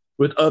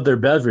with other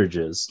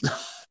beverages.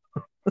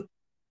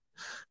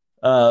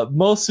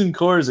 Molson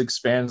Coors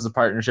expands the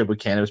partnership with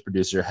cannabis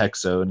producer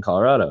Hexo in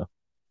Colorado.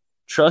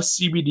 Trust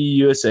CBD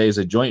USA is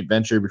a joint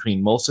venture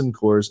between Molson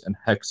Coors and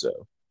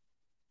Hexo.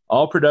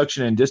 All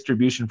production and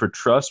distribution for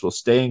Trust will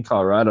stay in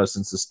Colorado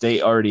since the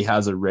state already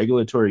has a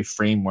regulatory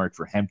framework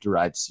for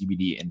hemp-derived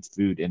CBD in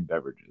food and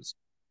beverages.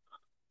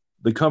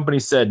 The company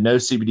said no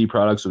CBD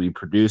products will be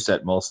produced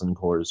at Molson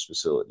Coors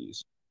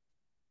facilities.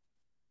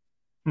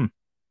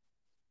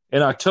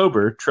 In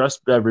October,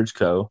 Trust Beverage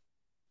Co.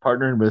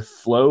 partnered with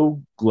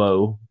Flow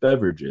Glow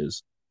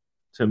Beverages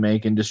to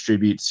make and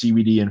distribute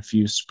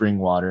CBD-infused spring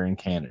water in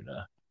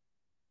Canada.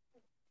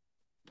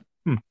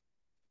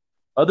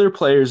 Other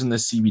players in the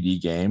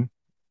CBD game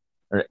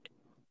are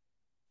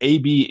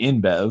AB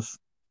InBev,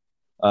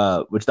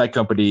 which that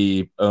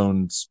company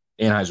owns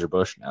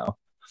Anheuser-Busch now,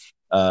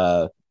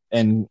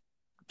 and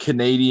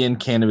Canadian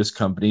cannabis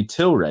company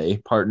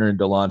Tilray partnered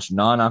to launch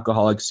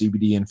non-alcoholic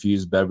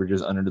CBD-infused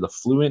beverages under the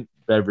Fluent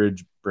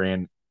Beverage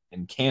brand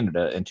in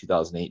Canada in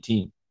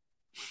 2018.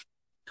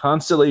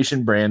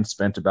 Constellation Brands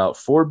spent about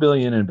 $4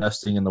 billion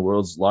investing in the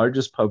world's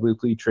largest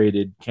publicly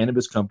traded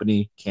cannabis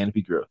company,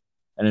 Canopy Growth,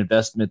 an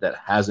investment that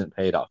hasn't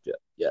paid off yet.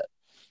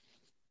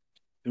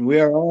 And we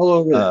are all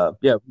over that.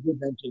 Yeah, we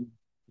did mention.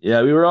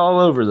 Yeah, we were all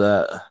over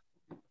that.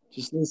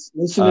 Just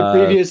listen to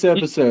previous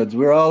episodes.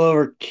 We're all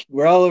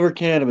over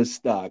cannabis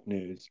stock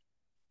news.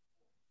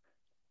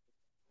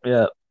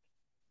 Yeah.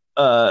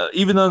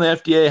 Even though the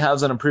FDA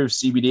hasn't approved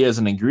CBD as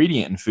an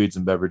ingredient in foods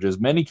and beverages,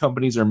 many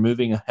companies are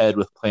moving ahead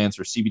with plans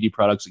for CBD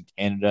products in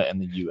Canada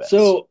and the U.S.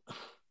 So,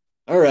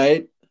 all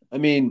right. I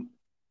mean,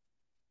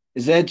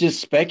 is that just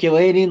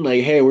speculating?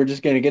 Like, hey, we're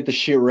just going to get the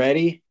shit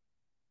ready?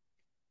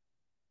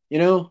 You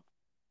know?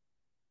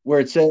 Where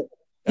it's at?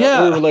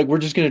 Yeah. Or like, we're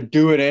just going to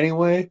do it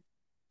anyway?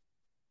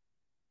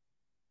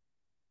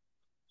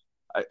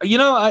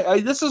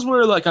 This is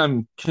where like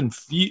I'm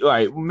confused.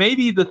 Right,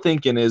 maybe the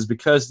thinking is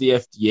because the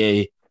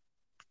FDA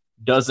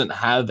doesn't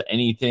have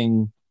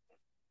anything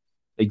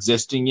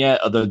existing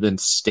yet other than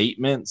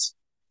statements,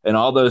 and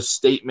all those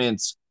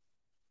statements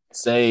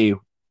say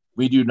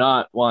we do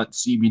not want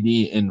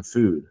CBD in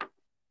food.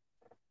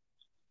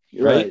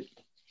 Right?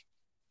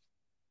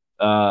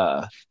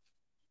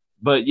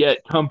 But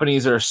yet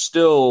companies are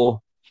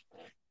still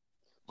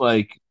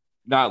like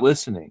not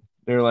listening.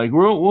 They're like,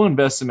 we'll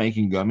invest in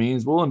making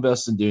gummies. We'll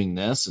invest in doing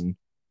this. And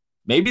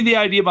maybe the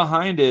idea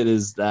behind it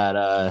is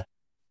that,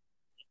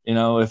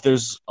 if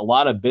there's a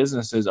lot of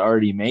businesses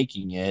already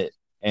making it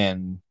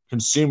and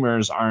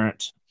consumers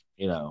aren't,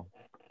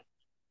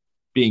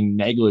 being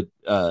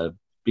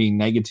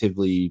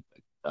negatively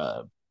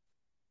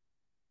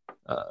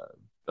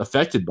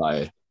affected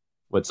by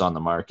what's on the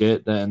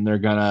market, then they're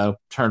going to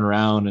turn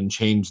around and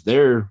change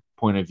their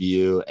point of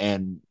view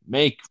and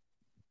make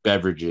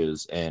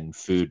beverages and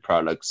food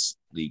products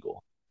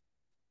legal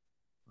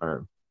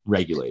or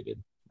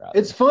regulated, rather.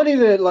 It's funny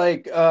that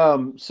like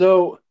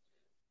so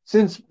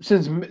since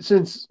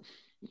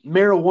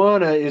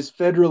marijuana is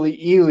federally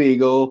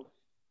illegal,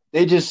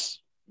 they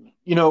just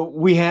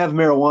we have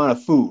marijuana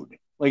food.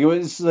 Like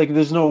it's like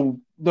there's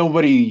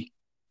nobody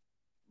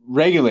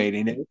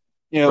regulating it.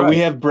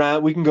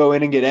 Right. We can go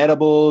in and get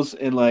edibles,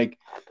 and like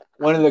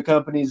one of the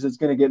companies that's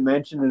going to get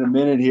mentioned in a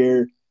minute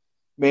here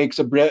makes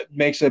a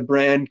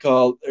brand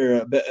called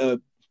or a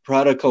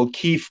product called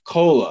Keef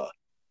Cola,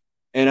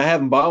 and I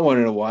haven't bought one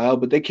in a while,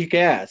 but they kick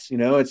ass.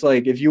 It's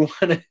like if you want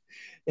to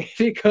if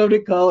you come to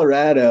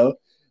Colorado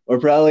or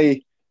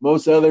probably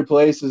most other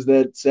places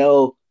that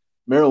sell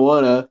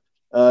marijuana,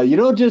 you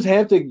don't just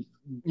have to,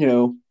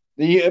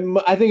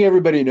 I think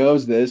everybody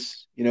knows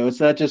this. It's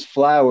not just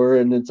flour,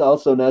 and it's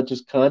also not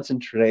just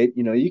concentrate.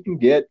 You can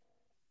get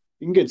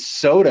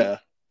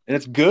soda, and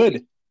it's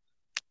good.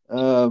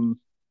 Um,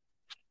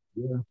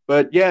 Yeah.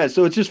 but yeah,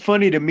 so it's just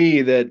funny to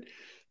me that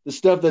the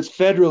stuff that's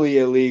federally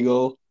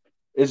illegal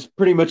is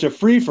pretty much a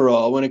free for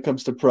all when it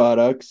comes to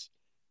products,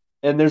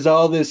 and there's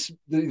all these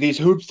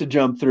hoops to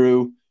jump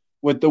through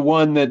with the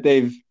one that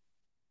they've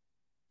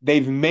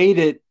made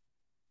it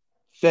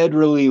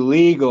federally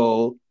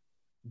legal,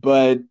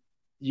 but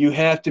you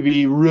have to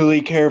be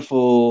really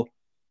careful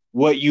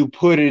what you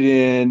put it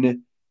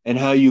in and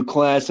how you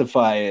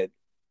classify it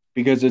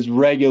because it's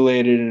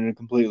regulated in a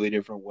completely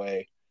different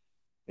way.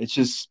 It's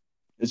just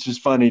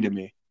funny to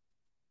me.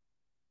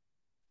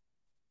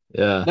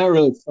 Yeah. Not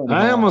really funny.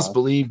 I almost Haha.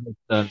 believe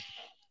that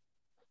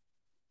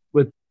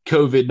with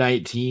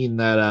COVID-19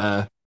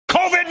 that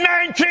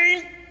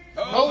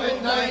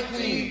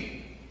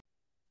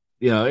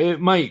it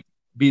might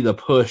be the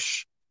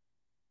push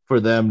for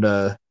them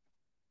to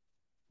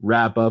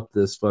wrap up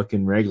this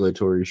fucking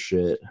regulatory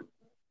shit.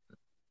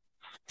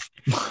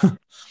 But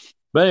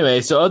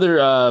anyway, so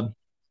other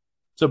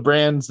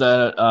brands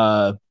that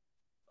are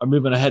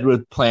moving ahead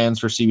with plans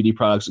for CBD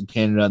products in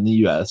Canada and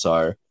the US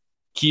are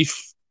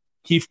Keef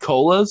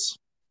Colas,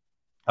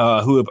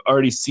 who have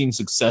already seen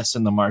success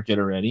in the market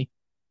already.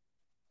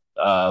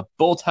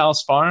 Bolt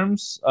House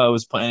Farms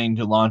was planning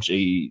to launch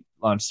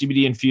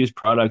CBD infused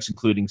products,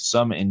 including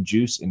some in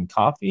juice and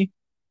coffee.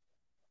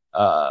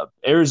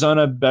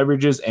 Arizona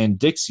Beverages and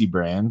Dixie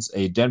Brands,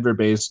 a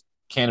Denver-based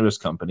cannabis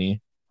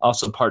company,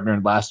 also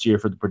partnered last year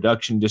for the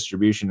production,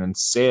 distribution, and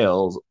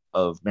sales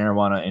of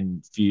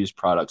marijuana-infused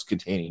products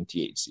containing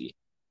THC.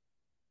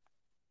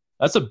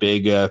 That's a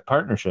big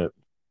partnership.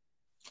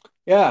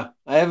 Yeah,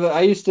 I have.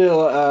 I used to.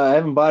 I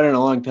haven't bought it in a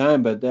long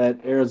time, but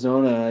that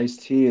Arizona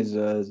iced tea is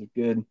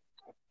good.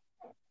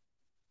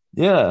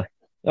 Yeah,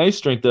 I used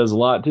to drink those a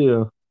lot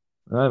too.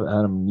 I haven't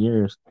had them in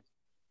years.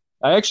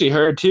 I actually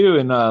heard too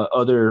in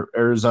other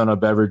Arizona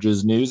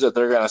beverages news that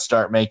they're going to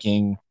start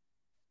making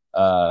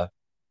uh,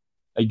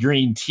 a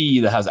green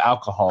tea that has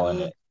alcohol in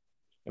it.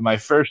 And my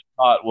first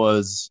thought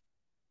was,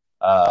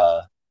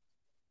 uh,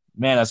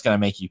 man, that's going to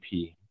make you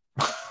pee.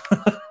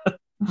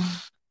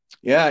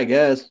 Yeah, I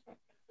guess.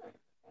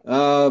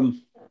 All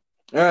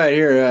right,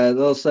 here, a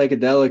little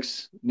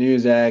psychedelics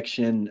news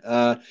action.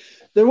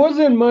 There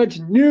wasn't much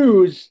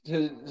news,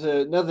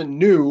 nothing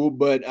new,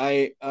 but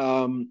I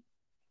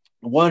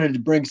wanted to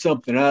bring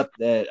something up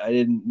that I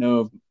didn't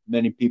know if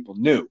many people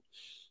knew.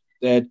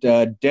 That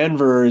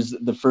Denver is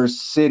the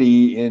first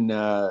city in,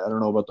 I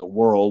don't know about the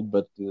world,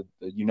 but the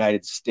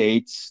United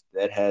States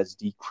that has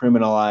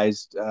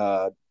decriminalized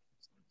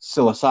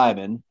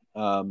psilocybin,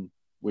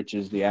 which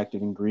is the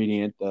active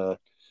ingredient, the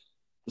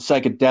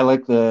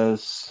psychedelic,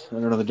 I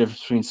don't know the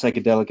difference between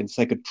psychedelic and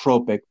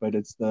psychotropic, but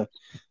it's the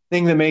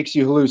thing that makes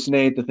you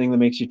hallucinate, the thing that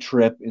makes you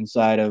trip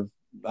inside of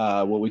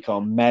what we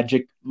call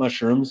magic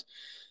mushrooms.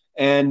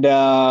 And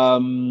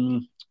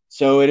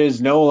so it is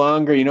no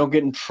longer, you don't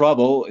get in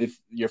trouble if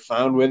you're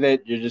found with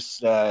it. You're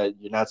just,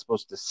 you're not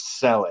supposed to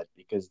sell it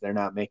because they're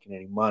not making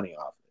any money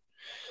off it.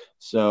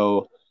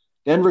 So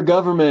Denver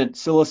government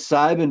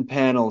psilocybin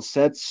panel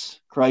sets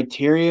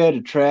criteria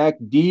to track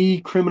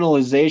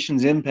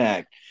decriminalization's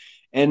impact.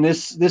 And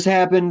this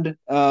happened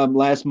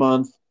last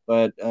month,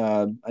 but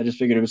I just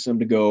figured it was something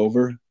to go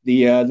over.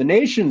 The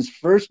nation's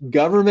first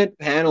government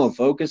panel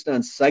focused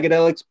on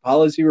psychedelics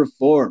policy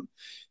reform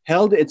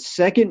held its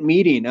second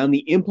meeting on the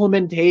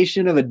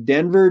implementation of a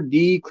Denver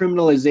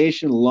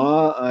decriminalization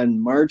law on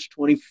March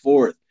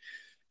 24th.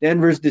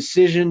 Denver's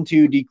decision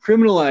to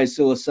decriminalize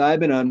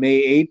psilocybin on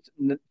May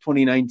 8th,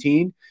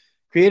 2019,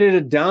 created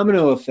a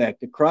domino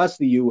effect across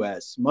the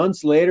U.S.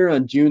 Months later,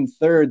 on June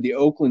 3rd, the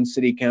Oakland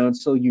City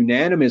Council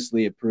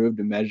unanimously approved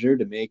a measure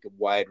to make a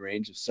wide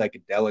range of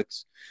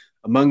psychedelics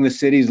among the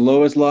city's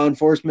lowest law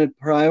enforcement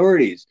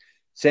priorities.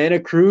 Santa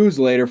Cruz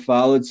later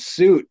followed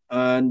suit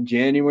on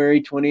January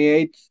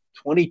 28th,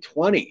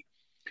 2020.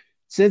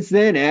 Since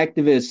then,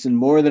 activists in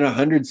more than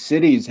 100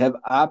 cities have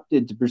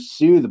opted to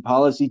pursue the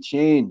policy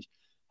change.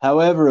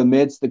 However,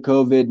 amidst the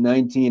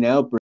COVID-19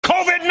 outbreak,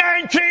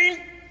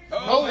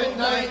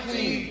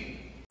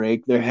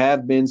 there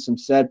have been some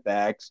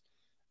setbacks.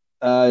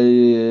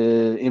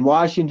 In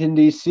Washington,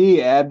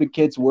 D.C.,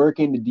 advocates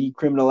working to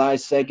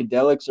decriminalize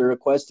psychedelics are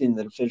requesting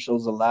that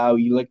officials allow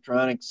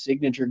electronic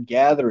signature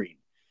gathering.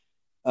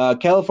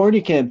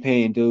 California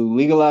campaign to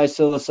legalize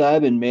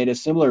psilocybin made a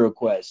similar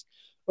request.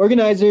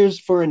 Organizers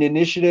for an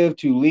initiative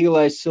to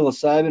legalize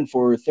psilocybin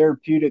for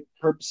therapeutic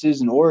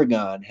purposes in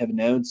Oregon have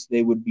announced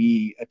they would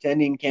be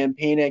attending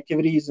campaign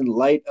activities in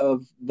light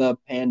of the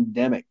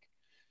pandemic.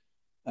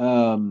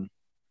 I'm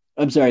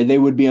sorry, they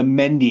would be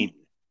amending,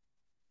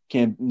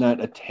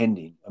 not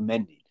attending,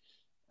 amending.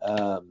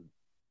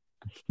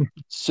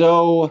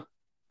 So,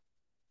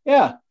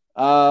 yeah.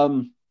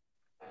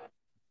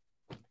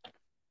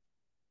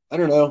 I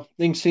don't know.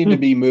 Things seem to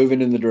be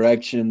moving in the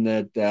direction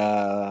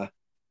that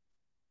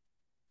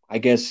I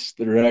guess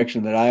the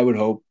direction that I would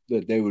hope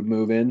that they would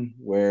move in,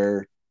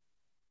 where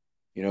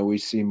we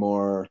see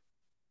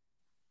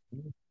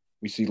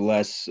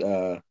less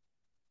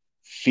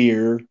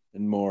fear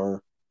and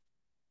more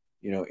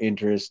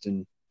interest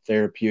in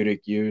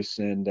therapeutic use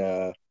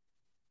and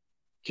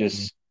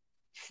just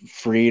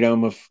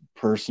freedom of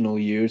personal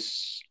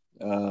use.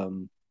 I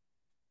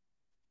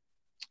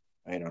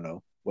don't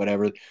know.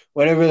 Whatever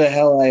the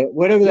hell I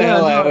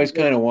always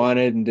kind of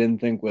wanted and didn't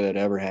think would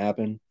ever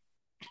happen.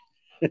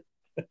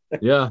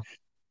 Yeah.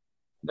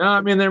 No,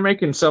 I mean they're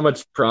making so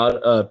much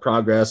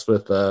progress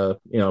with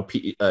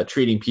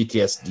treating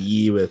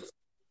PTSD with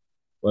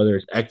whether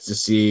it's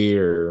ecstasy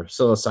or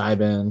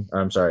psilocybin. Or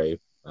I'm sorry,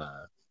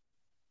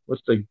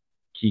 what's the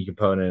key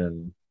component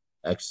in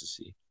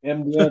ecstasy?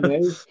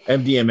 MDMA.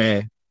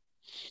 MDMA.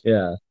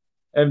 Yeah,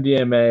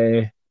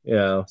 MDMA.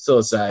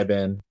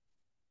 Psilocybin,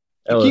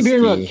 I keep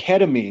hearing about LSD.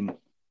 ketamine.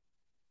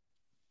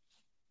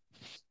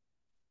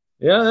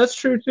 Yeah, that's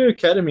true too.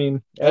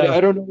 Ketamine. Yeah.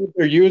 I don't know what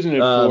they're using it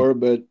for,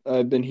 but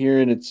I've been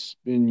hearing it's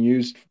been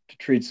used to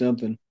treat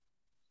something.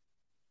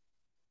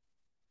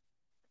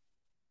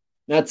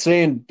 Not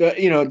saying,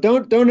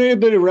 don't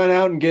anybody run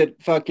out and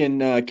get fucking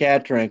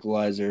cat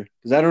tranquilizer,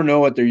 because I don't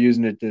know what they're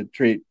using it to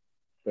treat.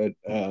 But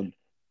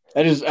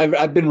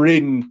I've been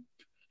reading.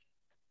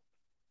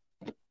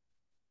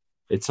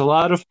 It's a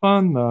lot of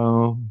fun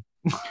though.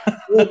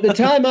 Well, the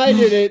time I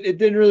did it, it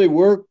didn't really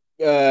work.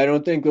 I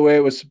don't think the way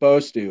it was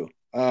supposed to.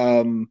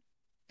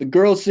 The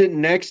girl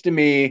sitting next to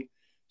me,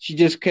 she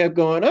just kept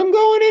going, "I'm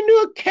going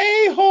into a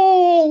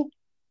K-hole,"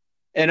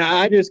 and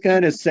I just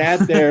kind of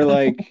sat there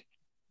like.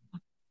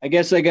 I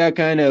guess I got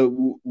kind of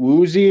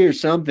woozy or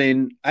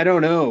something. I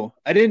don't know.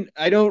 I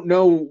don't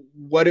know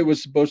what it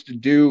was supposed to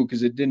do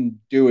because it didn't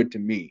do it to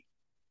me.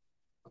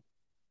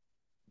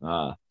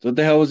 So what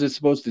the hell was it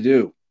supposed to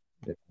do?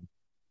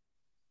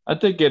 I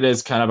think it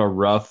is kind of a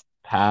rough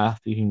path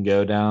you can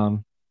go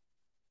down.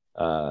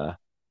 I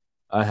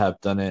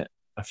have done it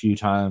a few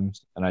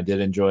times and I did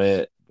enjoy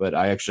it, but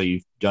I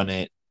actually done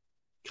it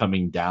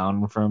coming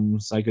down from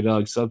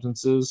psychedelic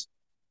substances,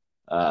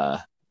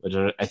 which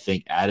I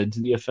think added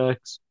to the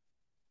effects.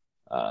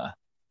 I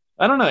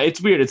don't know. It's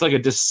weird. It's like a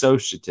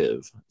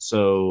dissociative.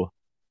 So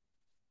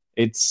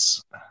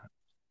it's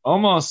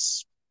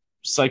almost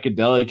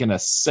psychedelic in a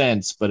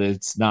sense, but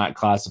it's not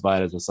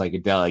classified as a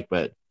psychedelic,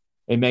 but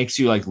it makes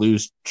you like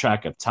lose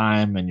track of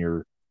time and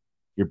your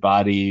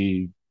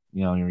body,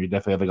 you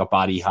definitely have like a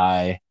body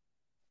high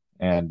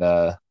and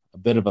a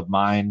bit of a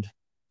mind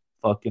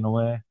fuck in a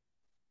way.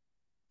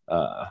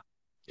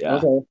 Yeah.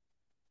 Okay.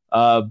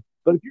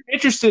 But if you're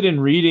interested in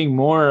reading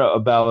more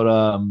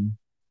about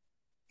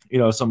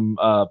some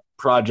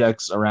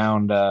projects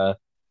around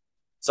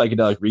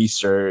psychedelic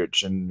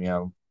research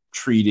and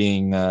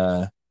treating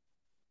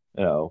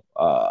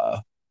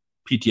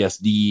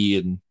PTSD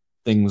and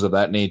things of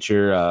that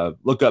nature,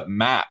 look up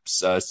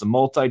MAPS. It's the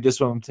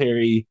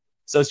Multidisciplinary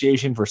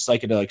Association for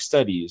Psychedelic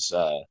Studies.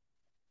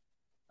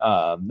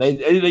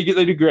 They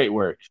do great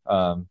work,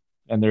 and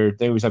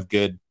they always have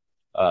good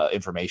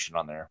information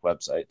on their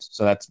websites.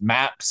 So that's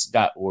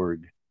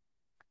maps.org.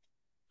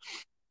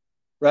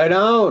 Right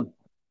on.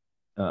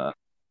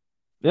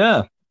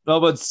 Yeah. Well,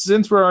 but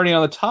since we're already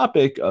on the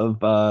topic of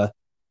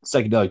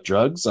psychedelic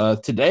drugs,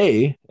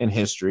 today in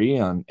history,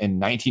 in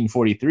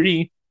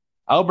 1943,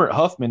 Albert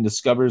Huffman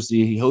discovers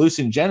the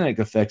hallucinogenic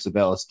effects of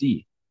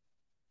LSD.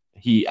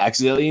 He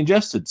accidentally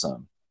ingested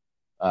some.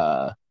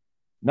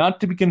 Not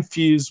to be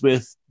confused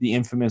with the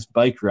infamous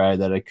bike ride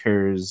that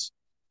occurred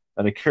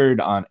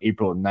on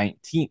April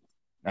 19th,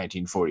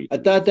 1940. I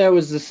thought that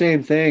was the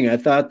same thing. I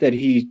thought that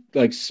he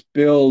like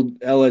spilled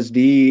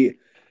LSD.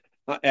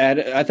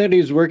 I thought he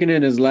was working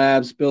in his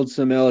lab, spilled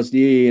some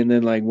LSD, and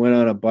then like went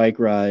on a bike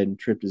ride and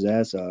tripped his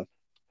ass off.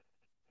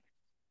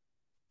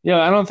 Yeah,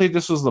 I don't think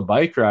this was the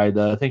bike ride.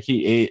 I think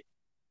he ate,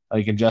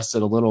 like,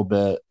 ingested a little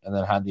bit and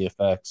then had the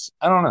effects.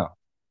 I don't know.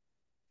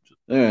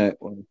 All right,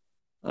 well,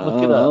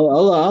 Look it up.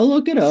 I'll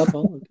look it up.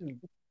 I'll look it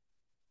up.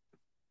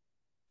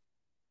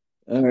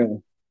 All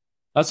right.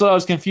 That's what I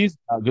was confused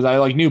about because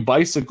I knew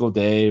Bicycle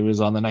Day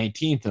was on the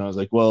 19th, and I was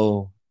like,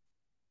 well,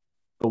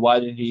 but why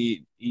did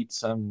he eat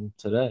some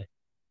today?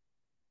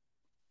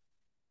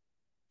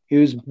 He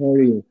was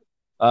partying.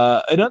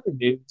 In other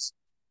news,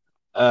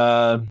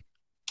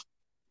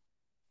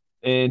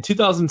 in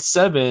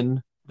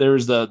 2007, there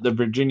was the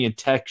Virginia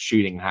Tech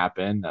shooting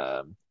happened,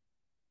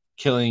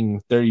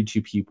 killing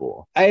 32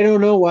 people. I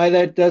don't know why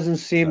that doesn't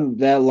seem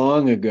that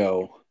long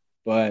ago,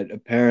 but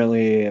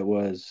apparently it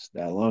was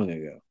that long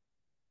ago.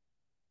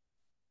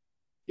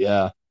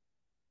 Yeah.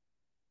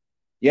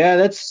 Yeah,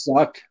 that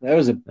sucked. That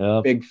was a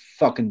Yep. big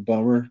fucking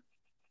bummer.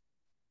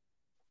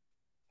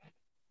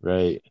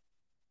 Right.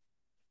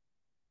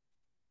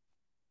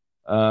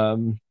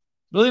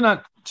 Really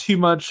not too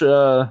much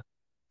in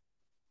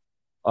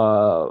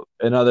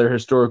other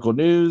historical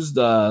news.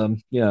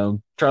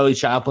 Charlie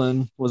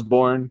Chaplin was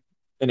born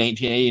in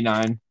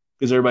 1889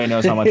 because everybody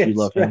knows how much we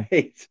love him.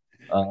 Right.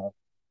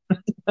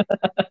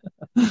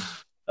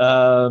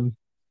 Um,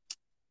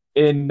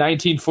 in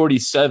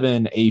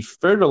 1947, a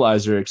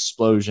fertilizer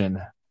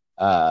explosion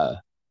uh,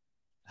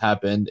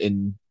 happened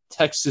in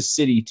Texas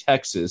City,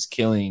 Texas,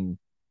 killing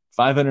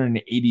Oh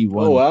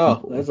 581 wow,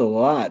 people. that's a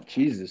lot.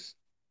 Jesus.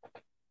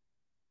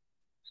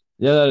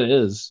 Yeah, that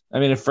is. I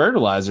mean, a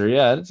fertilizer.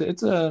 Yeah, it's an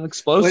Whenever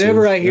explosive.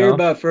 I You hear know,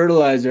 about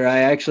fertilizer,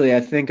 I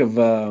think of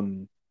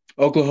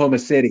Oklahoma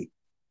City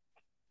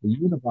the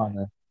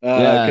Unabomber.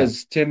 Yeah,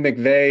 because Tim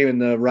McVeigh in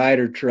the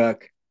Ryder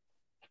truck.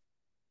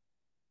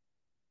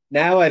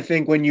 Now I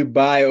think when you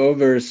buy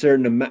over a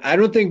certain amount, I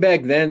don't think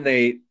back then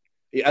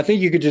I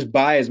think you could just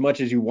buy as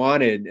much as you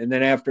wanted, and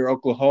then after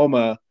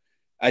Oklahoma,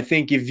 I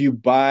think if you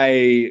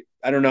buy,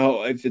 I don't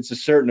know if it's a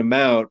certain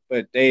amount,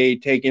 but they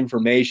take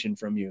information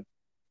from you.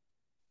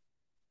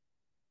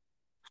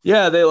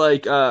 yeah. They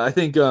like. I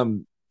think.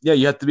 Yeah,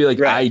 you have to be like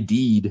Right.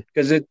 ID'd.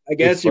 Because I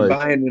guess It's you're like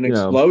buying an you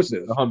know,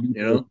 explosive, a Home you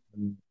Depot.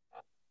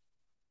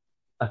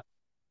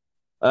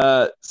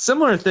 know?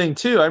 Similar thing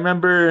too. I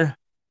remember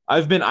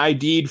I've been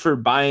ID'd for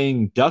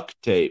buying duct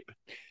tape.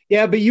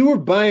 Yeah, but you were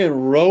buying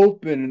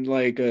rope and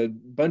like a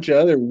bunch of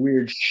other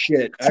weird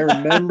shit. I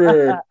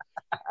remember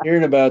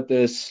hearing about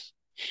this.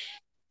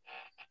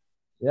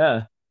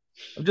 Yeah,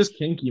 I'm just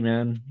kinky,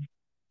 man.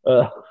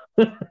 Uh,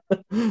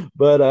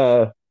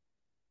 but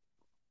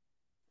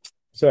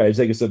sorry, I just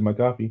take a sip of my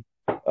coffee.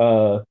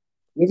 Uh,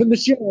 Living the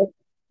show.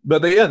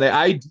 but yeah, they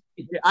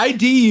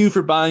ID you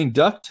for buying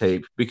duct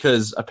tape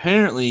because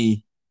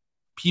apparently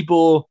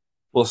people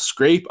will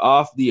scrape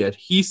off the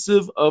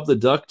adhesive of the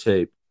duct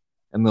tape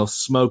and they'll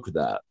smoke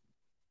that.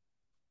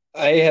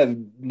 I have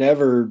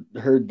never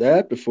heard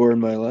that before in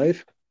my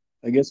life.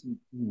 I guess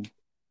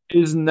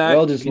Isn't we that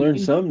all just learned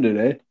crazy? something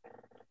today.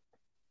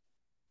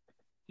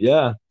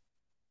 Yeah,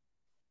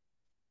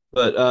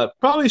 but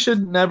probably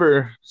should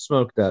never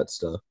smoke that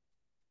stuff.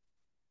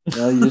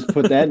 Well, you just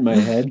put that in my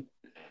head.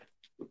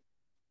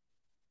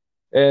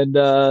 And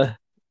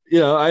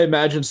I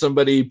imagine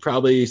somebody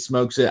probably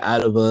smokes it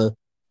out of a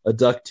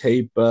duct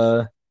tape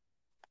uh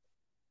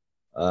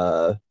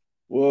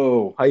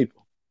Whoa. pipe.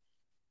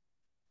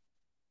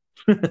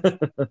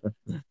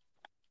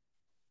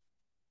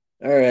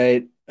 All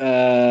right.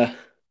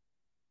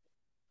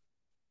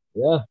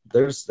 Yeah,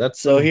 that's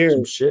So some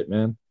here, shit,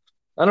 man.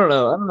 I don't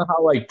know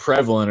how like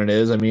prevalent it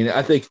is. I mean,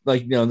 I think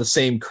like in the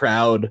same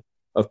crowd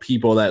of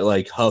people that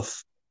like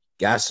huff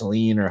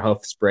gasoline or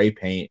huff spray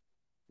paint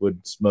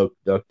would smoke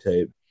duct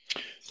tape.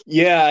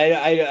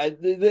 yeah,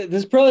 this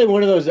is probably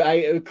one of those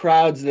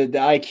crowds that the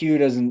IQ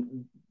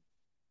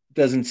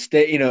doesn't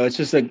stay. You know, it's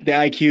just like the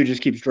IQ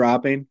just keeps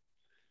dropping.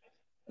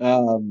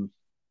 Um,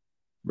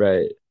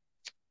 Right.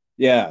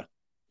 yeah,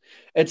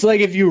 it's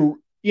like if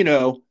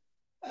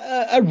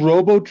I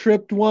robo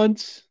tripped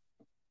once.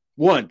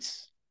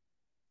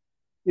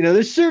 You know,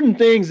 there's certain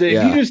things that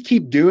if you Yeah. just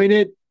keep doing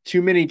it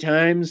too many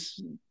times,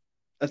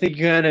 I think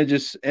you kind of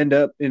just end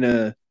up in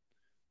a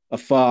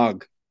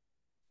fog.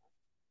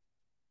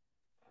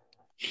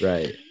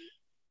 Right.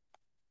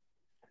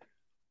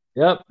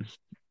 Yep.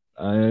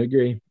 I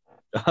agree.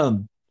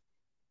 Um,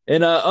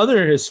 in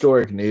other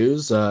historic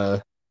news,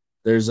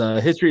 there's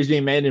history is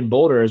being made in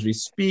Boulder as we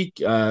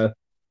speak.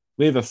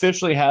 We've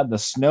officially had the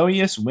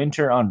snowiest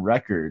winter on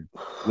record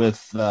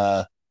with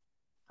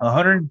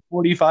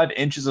 145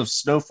 inches of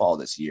snowfall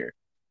this year,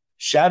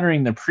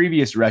 shattering the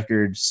previous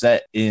record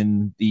set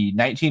in the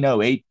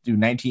 1908 to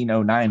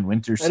 1909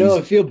 winter I know I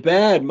season. feel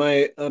bad.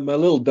 My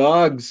little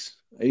dogs.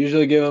 I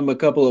usually give them a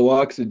couple of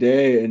walks a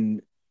day,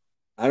 and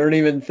I don't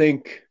even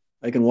think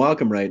I can walk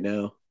them right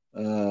now.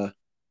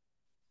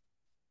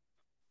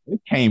 It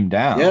came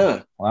down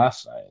Yeah,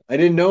 last night. I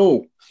didn't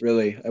know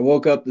really. I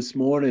woke up this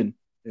morning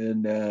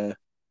and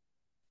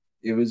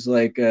it was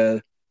like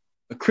a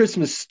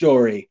Christmas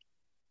story.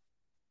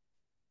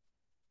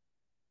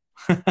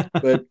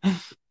 But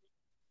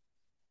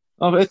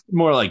Oh, it's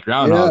more like yeah,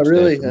 Groundhog's Day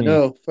really, for I me.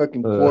 know.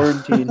 Fucking Uh,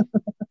 quarantine.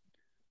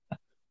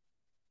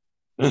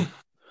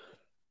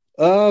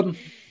 Um,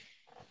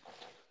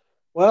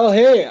 well,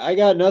 hey, I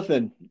got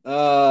nothing.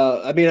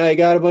 I mean, I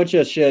got a bunch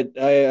of shit.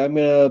 I'm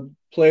gonna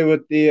play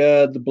with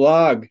the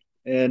blog,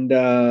 and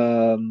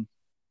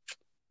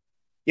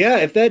yeah,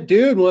 if that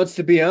dude wants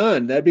to be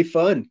on, that'd be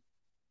fun.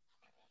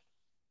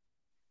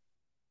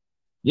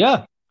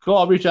 yeah, cool.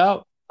 I'll reach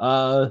out.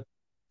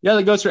 Yeah,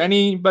 that goes for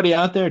anybody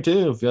out there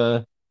too.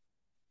 If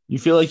you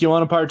feel like you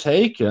want to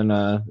partake, and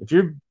if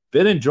you've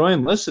been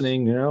enjoying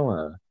listening,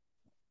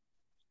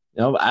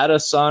 add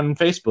us on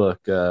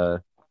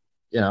Facebook.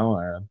 You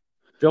know,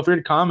 feel free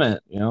to comment.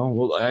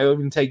 I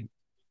even take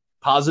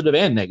positive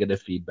and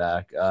negative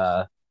feedback,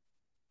 but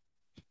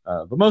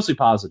mostly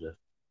positive.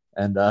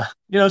 And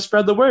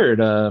spread the word.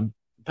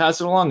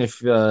 Pass it along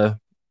if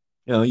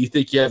you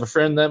think you have a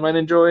friend that might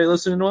enjoy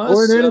listening to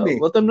Or an us. enemy.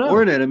 Let them Or know.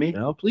 an enemy.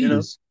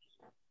 Please.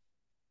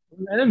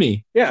 An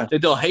enemy. Yeah.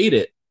 They'll hate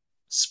it,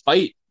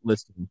 spite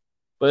listening.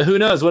 But who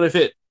knows? What if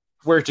it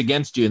worked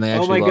against you and they Oh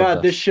actually my loved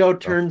God, this us? show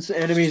turns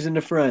enemies into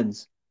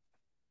friends.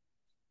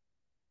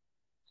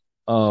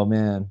 Oh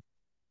man.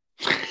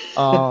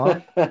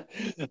 Oh.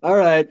 All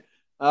right.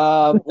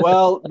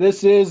 Well,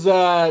 this is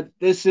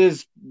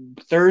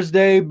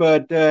Thursday,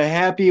 but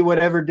happy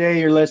whatever day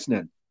you're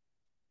listening.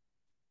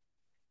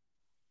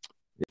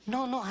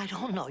 No, I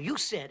don't know. You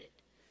said it.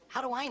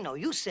 How do I know?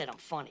 You said I'm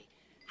funny.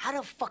 How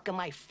the fuck am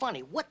I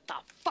funny? What the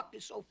fuck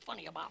is so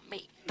funny about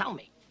me? Tell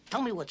me.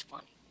 Tell me what's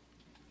funny.